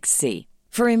Volure XC.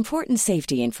 For important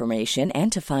safety information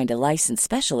and to find a licensed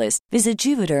specialist, visit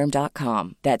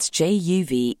Juvederm.com. That's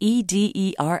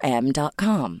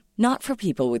JUVEDERM.com. Not for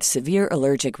people with severe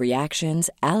allergic reactions,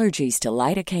 allergies to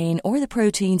lidocaine, or the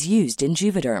proteins used in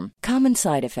Juvederm. Common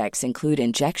side effects include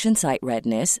injection site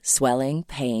redness, swelling,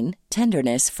 pain,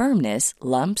 tenderness, firmness,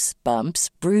 lumps, bumps,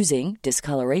 bruising,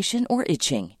 discoloration, or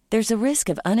itching. There's a risk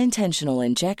of unintentional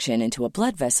injection into a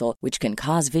blood vessel, which can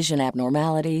cause vision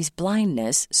abnormalities,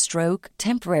 blindness, stroke,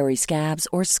 temporary scabs,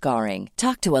 or scarring.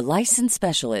 Talk to a licensed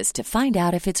specialist to find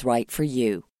out if it's right for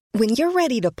you. When you're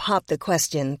ready to pop the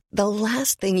question, the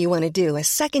last thing you want to do is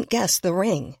second-guess the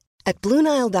ring. At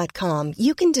BlueNile.com,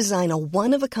 you can design a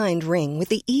one-of-a-kind ring with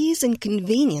the ease and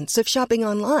convenience of shopping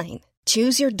online.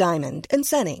 Choose your diamond and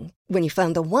setting. When you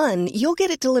find the one, you'll get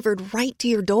it delivered right to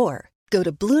your door. Go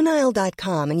to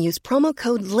BlueNile.com and use promo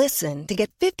code LISTEN to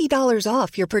get $50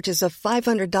 off your purchase of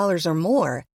 $500 or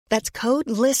more. That's code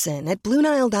LISTEN at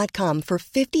BlueNile.com for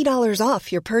 $50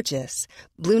 off your purchase.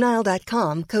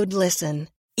 BlueNile.com, code LISTEN.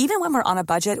 Even when we're on a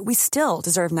budget, we still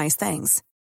deserve nice things.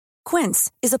 Quince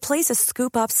is a place to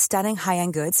scoop up stunning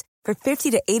high-end goods for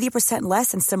 50 to 80%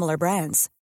 less than similar brands.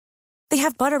 They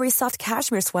have buttery soft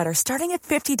cashmere sweaters starting at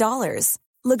 $50,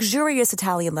 luxurious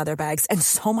Italian leather bags, and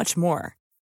so much more.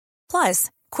 Plus,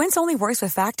 Quince only works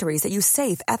with factories that use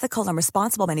safe, ethical, and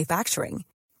responsible manufacturing.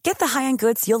 Get the high-end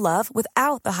goods you'll love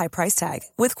without the high price tag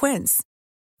with Quince.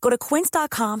 Go to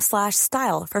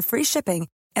quince.com/style for free shipping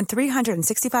and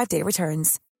 365-day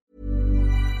returns.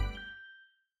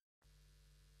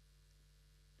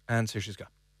 And so she's gone.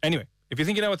 Anyway, if you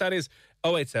think you know what that is,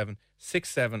 087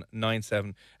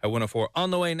 6797 104.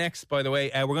 On the way next, by the way,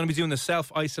 we're going to be doing the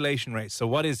self-isolation race. So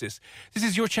what is this? This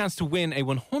is your chance to win a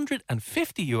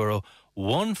 €150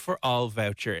 one-for-all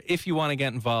voucher. If you want to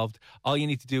get involved, all you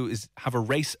need to do is have a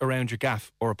race around your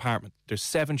gaff or apartment. There's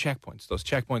 7 checkpoints. Those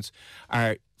checkpoints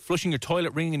are flushing your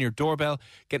toilet, ringing your doorbell,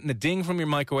 getting the ding from your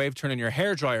microwave, turning your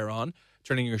hairdryer on,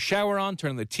 turning your shower on,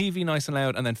 turning the TV nice and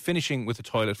loud, and then finishing with the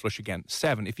toilet flush again.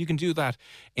 7. If you can do that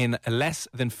in less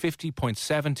than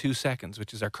 50.72 seconds,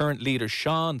 which is our current leader,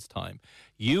 Sean's time,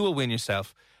 you will win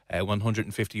yourself a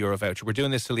 €150 voucher. We're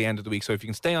doing this till the end of the week, so if you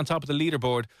can stay on top of the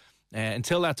leaderboard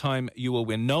until that time, you will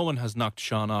win. No one has knocked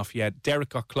Sean off yet. Derek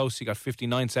got close. He got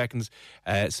 59 seconds.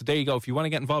 So there you go. If you want to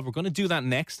get involved, we're going to do that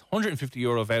next.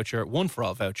 €150 voucher,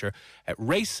 one-for-all voucher.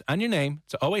 Race and your name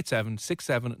to 087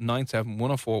 6797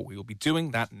 104. We will be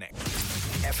doing that next.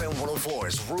 FM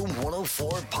 104's Room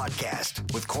 104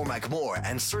 podcast with Cormac Moore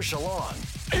and Saoirse Long.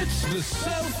 It's the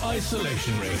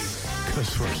self-isolation race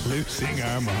because we're losing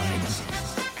our minds.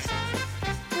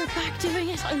 Back doing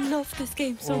it. I love this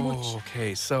game so much.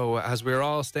 Okay, so as we're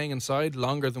all staying inside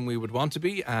longer than we would want to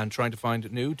be and trying to find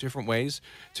new, different ways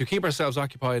to keep ourselves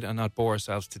occupied and not bore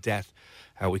ourselves to death,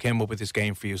 we came up with this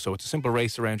game for you. So it's a simple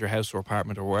race around your house or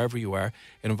apartment or wherever you are.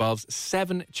 It involves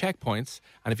 7 checkpoints,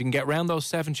 and if you can get around those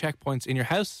 7 checkpoints in your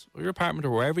house or your apartment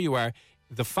or wherever you are,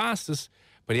 the fastest,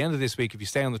 by the end of this week, if you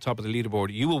stay on the top of the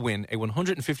leaderboard, you will win a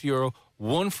 €150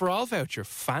 one-for-all voucher.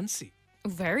 Fancy.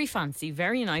 Very fancy,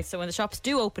 very nice. So when the shops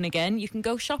do open again, you can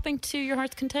go shopping to your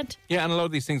heart's content. Yeah, and a lot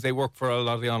of these things, they work for a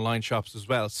lot of the online shops as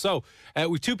well. So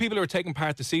we've 2 people who are taking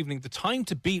part this evening. The time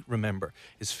to beat, remember,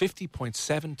 is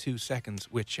 50.72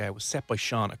 seconds, which was set by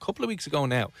Sean a couple of weeks ago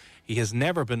now. He has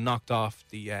never been knocked off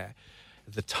the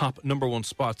top number 1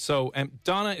 spot. So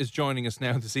Donna is joining us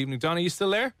now this evening. Donna, are you still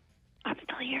there? I'm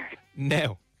still here.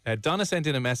 Now, Donna sent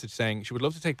in a message saying she would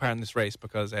love to take part in this race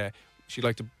because she'd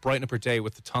like to brighten up her day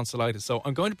with the tonsillitis. So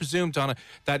I'm going to presume, Donna,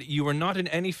 that you are not in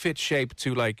any fit shape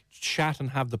to chat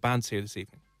and have the bands here this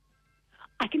evening.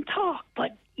 I can talk,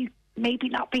 but you maybe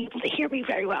not be able to hear me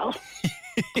very well.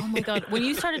 Oh my God. When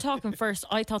you started talking first,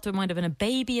 I thought there might have been a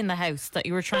baby in the house that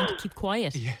you were trying to keep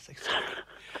quiet. Yes, exactly.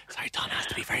 Sorry, Donna has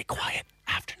to be very quiet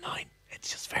after 9.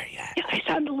 It's just very... Yeah, I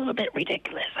sound a little bit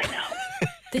ridiculous, I know.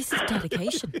 This is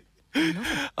dedication. I love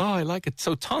it. Oh, I like it.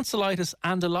 So tonsillitis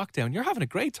and a lockdown. You're having a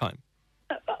great time.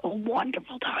 A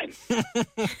wonderful time. Happy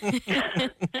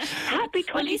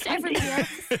 2020. At least everybody else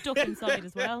is stuck inside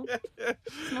as well.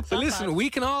 So listen, we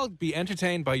can all be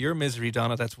entertained by your misery,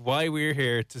 Donna. That's why we're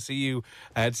here, to see you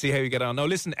and see how you get on. No,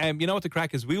 listen, you know what the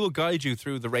crack is? We will guide you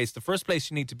through the race. The first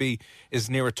place you need to be is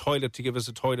near a toilet to give us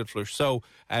a toilet flush. So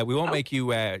we won't make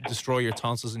you destroy your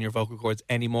tonsils and your vocal cords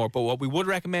anymore. But what we would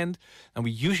recommend, and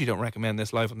we usually don't recommend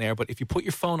this live on the air, but if you put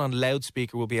your phone on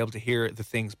loudspeaker, we'll be able to hear the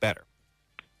things better.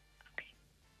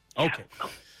 Okay.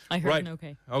 I heard Right. an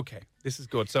okay. Okay, this is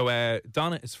good. So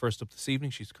Donna is first up this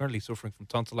evening. She's currently suffering from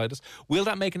tonsillitis. Will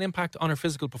that make an impact on her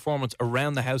physical performance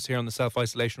around the house here on the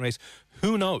self-isolation race?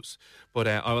 Who knows? But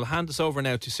I will hand this over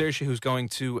now to Saoirse, who's going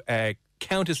to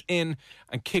count us in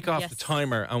and kick off the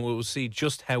timer, and we'll see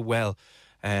just how well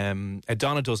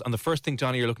Donna does. And the first thing,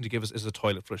 Donna, you're looking to give us is a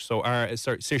toilet flush. So,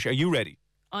 Saoirse, are you ready?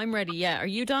 I'm ready, yeah. Are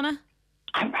you, Donna?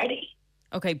 I'm ready.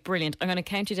 Okay, brilliant. I'm going to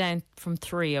count you down from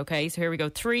 3, okay? So here we go.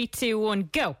 3, 2, 1,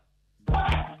 go.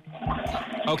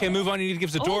 Okay, move on. You need to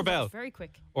give us a doorbell. That's very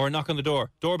quick. Or a knock on the door.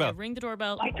 Doorbell. Yeah, ring the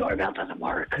doorbell. My doorbell doesn't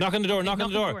work. Knock on the door. Knock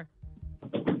on the door.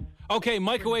 Okay,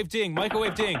 microwave ding.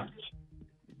 Microwave ding.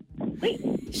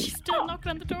 She's still knocking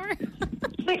on the door.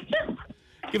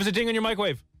 Give us a ding on your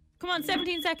microwave. Come on,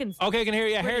 17 seconds. Okay, I can hear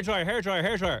you.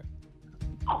 Hairdryer.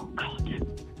 Oh, God.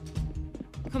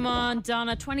 Come on,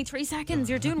 Donna. 23 seconds.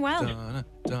 You're doing well.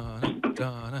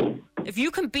 Donna. If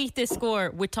you can beat this score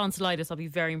with tonsillitis, I'll be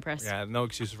very impressed. Yeah, no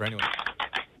excuses for anyone.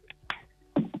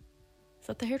 Is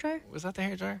that the hairdryer? Was that the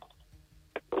hairdryer?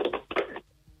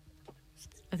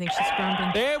 I think she's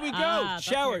scrambling. There we go.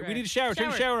 Shower. We need a shower.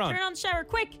 Turn the shower on. Turn on the shower,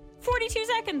 quick. 42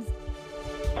 seconds.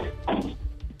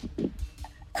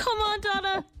 Come on,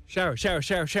 Donna. Shower.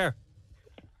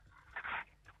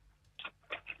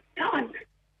 On.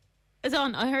 It's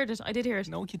on. I heard it. I did hear it.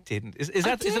 No, you didn't. Is it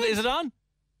on?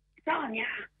 It's on, yeah.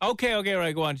 Okay,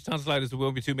 right, go on. Tonsillitis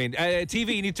won't be too mean.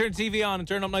 TV, you need to turn the TV on and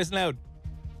turn it up nice and loud.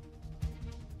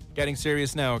 Getting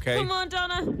serious now, okay? Come on,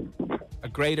 Donna. A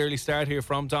great early start here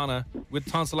from Donna. With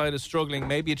tonsillitis struggling,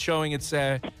 maybe it's showing its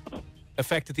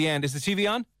effect at the end. Is the TV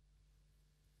on?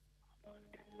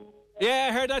 Yeah,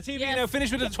 I heard that TV. Now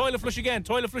finish with the toilet flush again.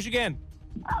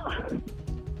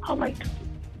 Oh, my.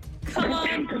 Come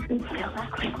on.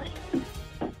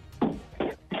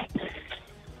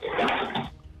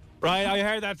 Right, I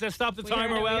heard that. Let's stop the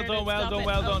timer. Well done.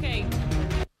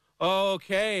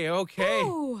 Okay.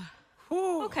 Ooh.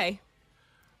 Okay.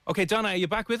 Okay, Donna, are you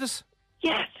back with us?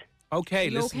 Yes. Okay,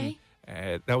 you listen.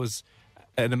 That was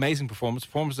an amazing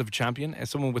performance of a champion.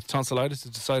 Someone with tonsillitis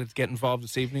has decided to get involved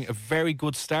this evening. A very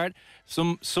good start.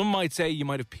 Some might say you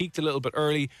might have peaked a little bit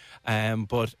early,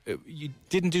 but you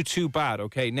didn't do too bad.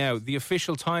 Okay, now the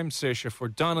official time, Saoirse, for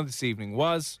Donna this evening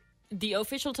was... The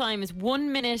official time is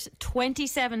 1 minute,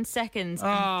 27 seconds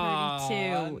and 32.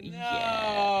 No.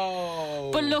 Yeah.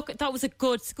 But look, that was a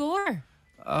good score.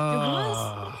 It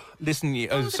was.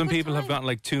 Listen, some people have gotten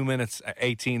like 2 minutes,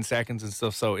 18 seconds and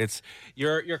stuff. So it's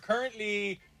you're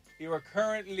currently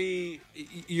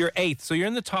 8th, so you're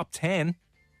in the top 10.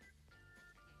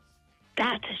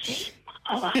 That's a shame.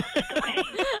 Oh,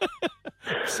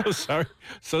 So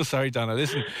sorry, Donna.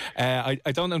 Listen, I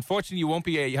don't. Unfortunately, you won't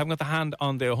be. You haven't got the hand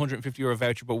on the €150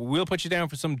 voucher, but we'll put you down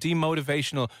for some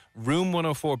demotivational Room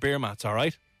 104 beer mats. All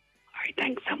right. All right.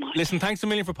 Thanks so much. Listen, thanks a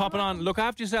million for popping on. Look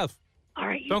after yourself. All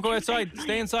right. Don't go outside.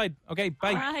 Stay inside. Okay.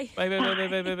 Bye.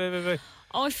 Bye.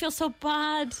 Oh, I feel so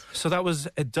bad. So that was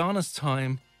Donna's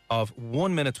time of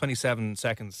 1 minute 27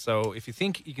 seconds. So if you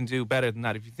think you can do better than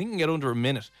that, if you think you can get under a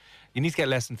minute, you need to get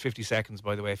less than 50 seconds,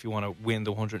 by the way, if you want to win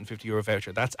the €150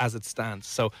 voucher. That's as it stands.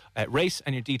 So race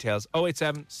and your details,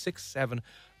 087 67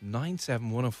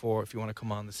 97 104 if you want to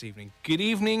come on this evening. Good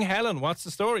evening, Helen. What's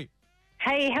the story?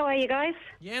 Hey, how are you guys?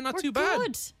 Yeah, not We're too bad.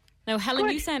 Good. Now, Helen,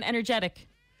 you sound energetic.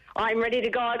 I'm ready to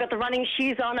go. I got the running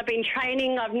shoes on. I've been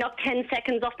training. I've knocked 10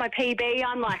 seconds off my PB.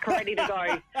 I'm like ready to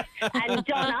go. And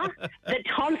Donna, the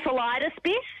tonsillitis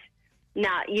bit, nah,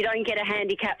 you don't get a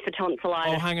handicap for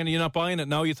tonsillitis. Oh, hang on, you're not buying it?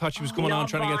 No, you thought she was going on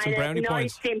trying to get some brownie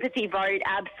points. No sympathy vote,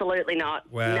 absolutely not.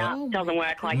 Well, no, doesn't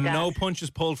work like that. No punches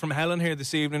pulled from Helen here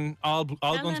this evening. All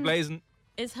guns blazing.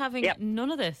 Is having none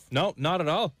of this. No, not at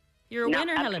all. You're a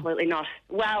winner, Helen. Absolutely not.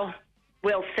 Well,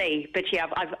 we'll see. But yeah,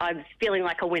 I'm feeling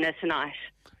like a winner tonight.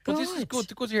 Well, this is good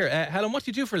to hear. Helen, what do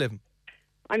you do for a living?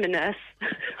 I'm a nurse.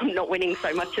 I'm not winning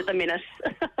so much at the minute.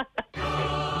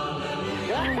 Oh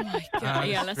my God.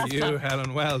 Yeah, let's for you, clap.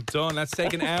 Helen. Well done. Let's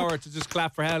take an hour to just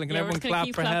clap for Helen. Can everyone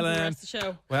clap for Helen? For the rest of the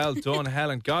show. Well done,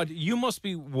 Helen. God, you must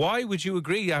be. Why would you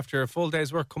agree after a full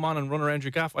day's work? Come on and run around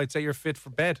your gaff. I'd say you're fit for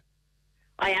bed.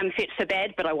 I am fit for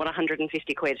bed, but I want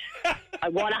 150 quid. I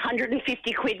want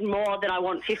 150 quid more than I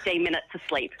want 15 minutes of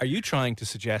sleep. Are you trying to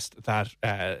suggest that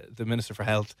the Minister for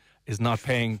Health is not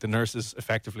paying the nurses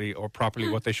effectively or properly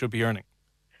what they should be earning?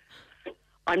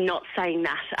 I'm not saying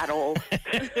that at all.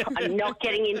 I'm not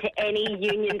getting into any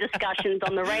union discussions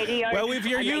on the radio. Well, we have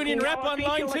your I'm union making rep no on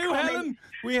line official 2, comment. Helen.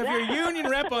 We have your union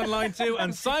rep on line 2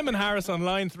 and Simon Harris on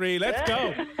line 3. Let's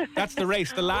go. That's the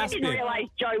race, the I last didn't bit. realise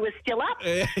Joe was still up.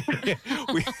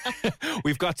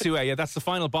 We've got to, that's the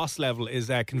final boss level,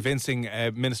 is convincing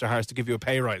Minister Harris to give you a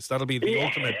pay rise. That'll be the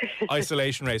ultimate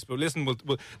isolation race. But listen, we'll,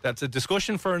 that's a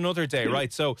discussion for another day,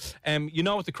 right? So, you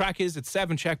know what the crack is? It's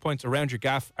 7 checkpoints around your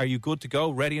gaff. Are you good to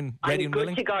go? Ready and willing? I'm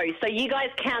good to go. So you guys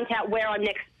count out where I'm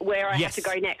next, where I have to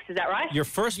go next. Is that right? Your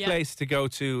first place to go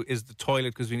to is the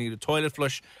toilet, because we need a toilet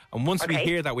flush. And once we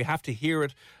hear that, we have to hear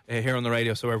it here on the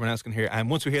radio so everyone else can hear. And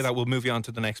once we hear that, we'll move you on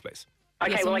to the next place.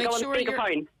 Okay, so well, I make go on sure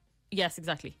speakerphone. Yes,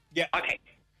 exactly. Yeah. Okay.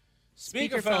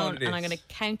 Speakerphone it is. And I'm going to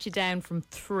count you down from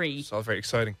 3. It's all very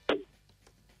exciting.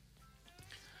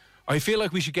 I feel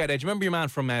like we should get Edge. Remember your man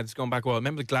from it's going back a while.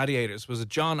 Remember the Gladiators? Was it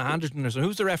John Anderton or something?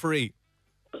 Who's the referee?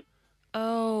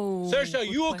 Oh. Saoirse,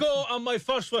 you will go on my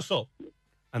first whistle.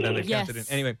 And then they counted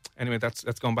in. Anyway,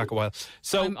 that's going back a while.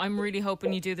 So I'm really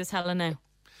hoping you do this, Helen, now.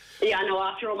 Yeah, I know.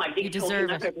 After all my big You deserve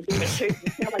talking, it.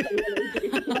 I could do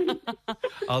it too.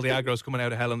 all the aggro's coming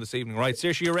out of Helen this evening. Right,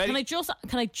 Saoirse, you ready?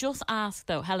 Can I just ask,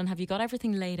 though, Helen, have you got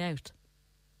everything laid out?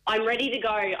 I'm ready to go.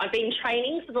 I've been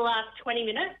training for the last 20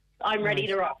 minutes. I'm ready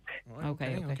to rock.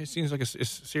 Okay. Seems like a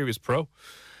serious pro.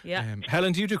 Yeah.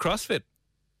 Helen, do you do CrossFit?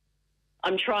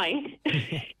 I'm trying.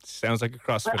 Sounds like a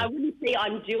CrossFit. I wouldn't say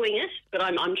I'm doing it, but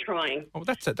I'm trying. Oh,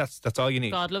 that's it. That's all you need.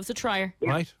 God loves a trier.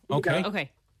 Right? Okay. Okay.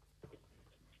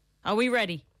 Are we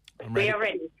ready? I'm ready. We are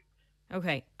ready.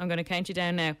 Okay, I'm going to count you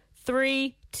down now.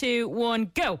 3, 2,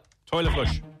 1, go. Toilet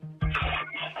flush.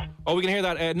 Oh, we can hear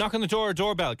that. Knock on the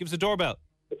doorbell. Give us a doorbell.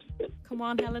 Come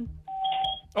on, Helen.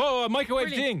 Oh, a microwave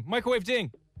Brilliant. ding. Microwave ding.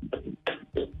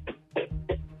 Oh,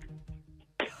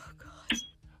 God.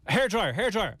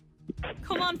 Hairdryer.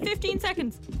 Come on, 15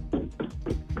 seconds.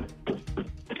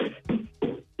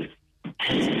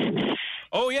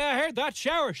 Oh, yeah, I heard that.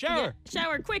 Shower. Yeah,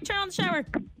 shower, quick, turn on the shower.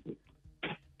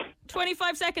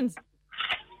 25 seconds.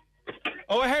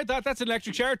 Oh, I heard that. That's an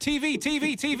electric shower.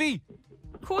 TV.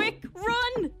 Quick,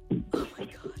 run. Oh, my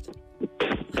God.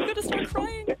 I'm going to start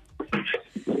crying.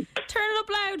 Turn it up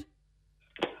loud.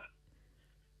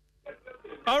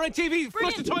 All right, TV. Brilliant.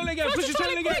 Flush the toilet again. Flush the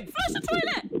toilet again. Quick, flush the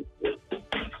toilet.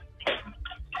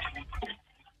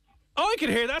 Oh, I can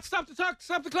hear that. Stop the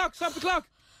clock.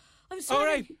 I'm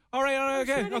sorry. All right.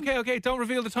 Okay. Don't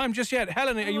reveal the time just yet.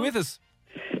 Helen, are you with us?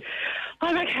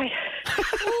 I'm okay.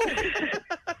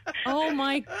 Oh,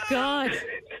 my God.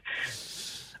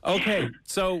 Okay,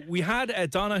 so we had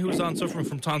Donna, who was on suffering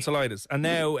from tonsillitis, and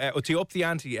now to up the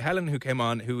ante, Helen, who came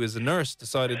on, who is a nurse,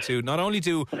 decided to not only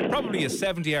do probably a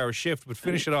 70-hour shift, but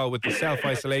finish it all with the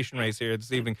self-isolation race here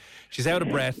this evening. She's out of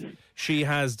breath. She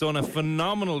has done a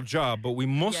phenomenal job, but we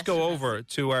must go over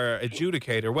to our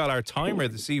adjudicator, our timer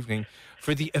this evening,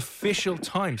 for the official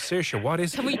time. Saoirse, what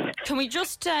is it? Can we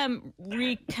just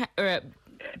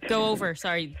go over,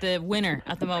 the winner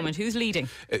at the moment? Who's leading?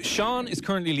 Sean is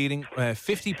currently leading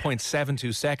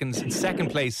 50.72 seconds. In second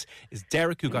place is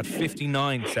Derek, who got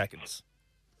 59 seconds.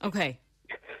 Okay.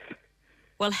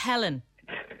 Well, Helen,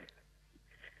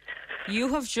 you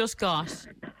have just got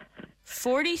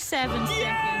 47 seconds,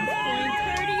 point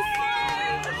 35.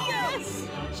 Yes!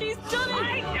 She's done it!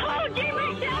 I told you,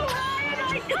 Michelle Ryan!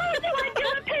 I told you I'd do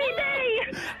a PB!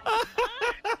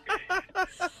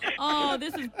 Oh,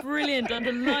 this is brilliant. I'm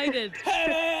delighted.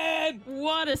 Helen!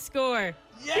 What a score.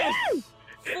 Yes!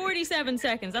 47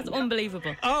 seconds. That's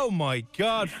unbelievable. Oh, my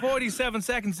God. 47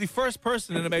 seconds. The first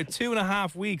person in about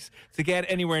 2.5 weeks to get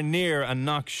anywhere near and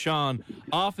knock Sean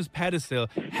off his pedestal.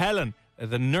 Helen,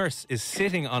 the nurse, is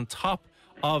sitting on top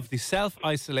of the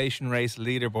self-isolation race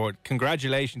leaderboard.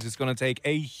 Congratulations. It's going to take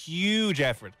a huge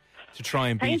effort to try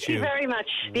and beat you. Thank you very much.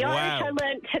 The Wow. Irish I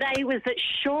learnt today was that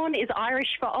Sean is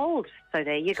Irish for old. So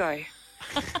there you go.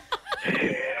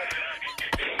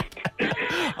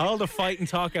 All the fight and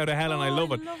talk out of Helen, I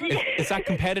love it. It's that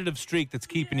competitive streak that's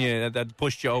keeping you, that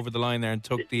pushed you over the line there and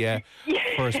took the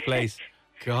first place.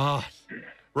 God.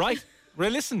 Right. Well,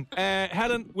 listen,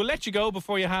 Helen, we'll let you go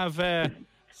before you have...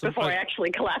 Before I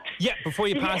actually collapse. Yeah, before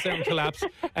you pass out and collapse.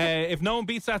 If no one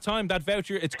beats that time, that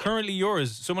voucher, it's currently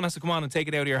yours. Someone has to come on and take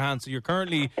it out of your hand. So you're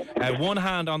currently one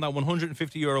hand on that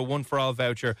 €150 one for all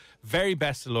voucher. Very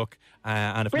best of luck.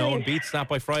 And if no one beats that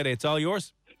by Friday, it's all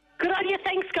yours. Good on you.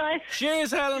 Thanks, guys.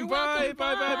 Cheers, Helen. You're Bye.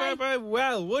 welcome. Bye.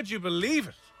 Well, would you believe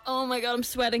it? Oh, my God, I'm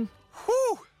sweating.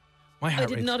 Whew. My I heart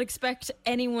did rate's... not expect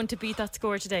anyone to beat that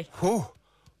score today. Whew.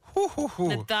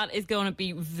 That is going to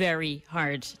be very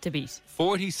hard to beat.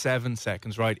 47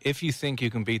 seconds, right? If you think you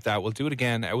can beat that, we'll do it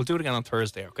again. We'll do it again on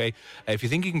Thursday, okay? If you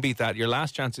think you can beat that, your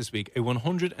last chance this week, a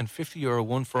 €150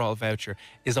 one-for-all voucher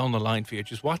is on the line for you.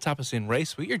 Just WhatsApp us in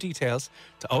race with your details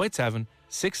to 087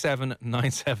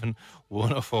 6797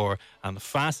 104, and the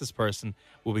fastest person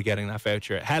will be getting that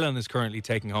voucher. Helen is currently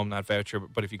taking home that voucher,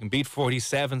 but if you can beat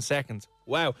 47 seconds,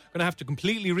 wow, going to have to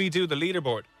completely redo the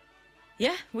leaderboard.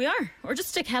 Yeah, we are. Or just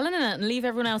stick Helen in it and leave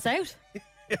everyone else out.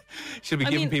 She'll be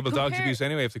giving people dogs abuse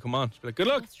anyway if they come on. She'll be like, good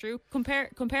luck. That's true. Compare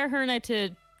her now to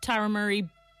Tara Murray,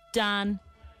 Dan.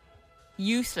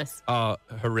 Useless. Oh,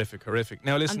 horrific.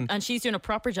 Now listen. And she's doing a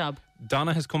proper job.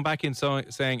 Donna has come back in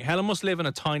saying, Helen must live in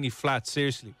a tiny flat,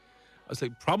 seriously. I was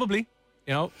like, probably.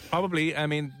 Probably. I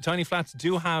mean, tiny flats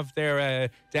do have their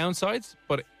downsides,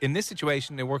 but in this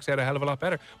situation, it works out a hell of a lot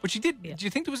better. But she did. Yeah. Do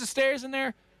you think there was a stairs in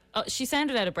there? She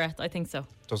sounded out of breath. I think so.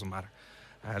 Doesn't matter.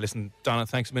 Listen, Donna,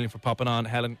 thanks a million for popping on.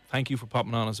 Helen, thank you for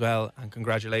popping on as well, and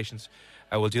congratulations.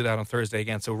 We'll do that on Thursday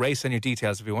again. So race in your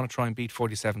details if you want to try and beat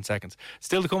 47 seconds.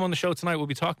 Still to come on the show tonight, we'll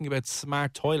be talking about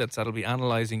smart toilets. That'll be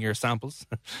analysing your samples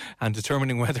and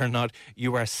determining whether or not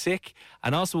you are sick.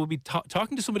 And also we'll be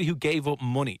talking to somebody who gave up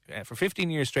money. For 15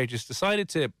 years straight, just decided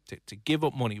to give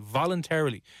up money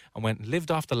voluntarily and went and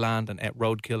lived off the land and ate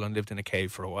roadkill and lived in a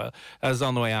cave for a while. That is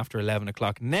on the way after 11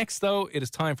 o'clock. Next, though, it is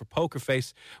time for Poker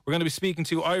Face. We're going to be speaking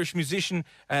to Irish musician...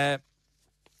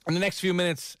 in the next few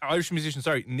minutes,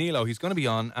 Nilo, he's going to be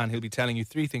on and he'll be telling you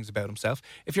 3 things about himself.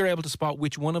 If you're able to spot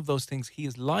which one of those things he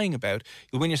is lying about,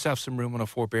 you'll win yourself some Room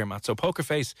 104 beer mats. So Poker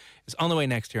Face is on the way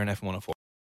next here on FM 104.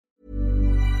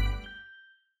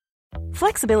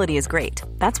 Flexibility is great.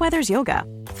 That's why there's yoga.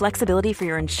 Flexibility for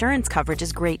your insurance coverage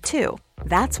is great too.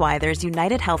 That's why there's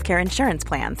United Healthcare Insurance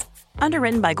Plans.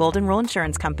 Underwritten by Golden Rule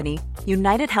Insurance Company,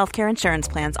 United Healthcare Insurance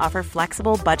Plans offer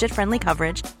flexible, budget-friendly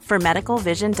coverage for medical,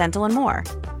 vision, dental, and more.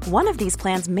 One of these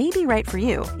plans may be right for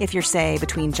you if you're, say,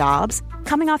 between jobs,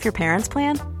 coming off your parents'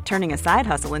 plan, turning a side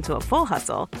hustle into a full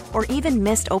hustle, or even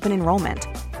missed open enrollment.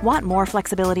 Want more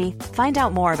flexibility? Find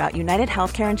out more about United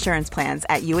Healthcare Insurance Plans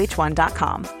at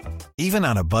uh1.com. Even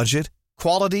on a budget,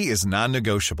 quality is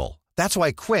non-negotiable. That's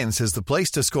why Quince is the place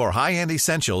to score high-end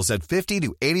essentials at 50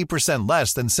 to 80%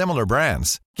 less than similar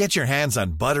brands. Get your hands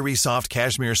on buttery soft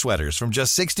cashmere sweaters from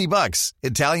just $60,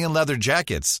 Italian leather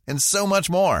jackets, and so much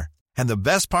more. And the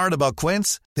best part about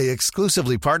Quince, they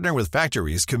exclusively partner with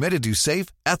factories committed to safe,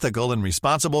 ethical, and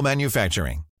responsible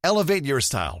manufacturing. Elevate your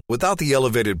style without the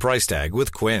elevated price tag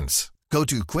with Quince. Go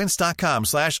to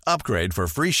quince.com/upgrade for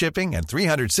free shipping and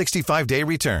 365-day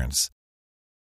returns.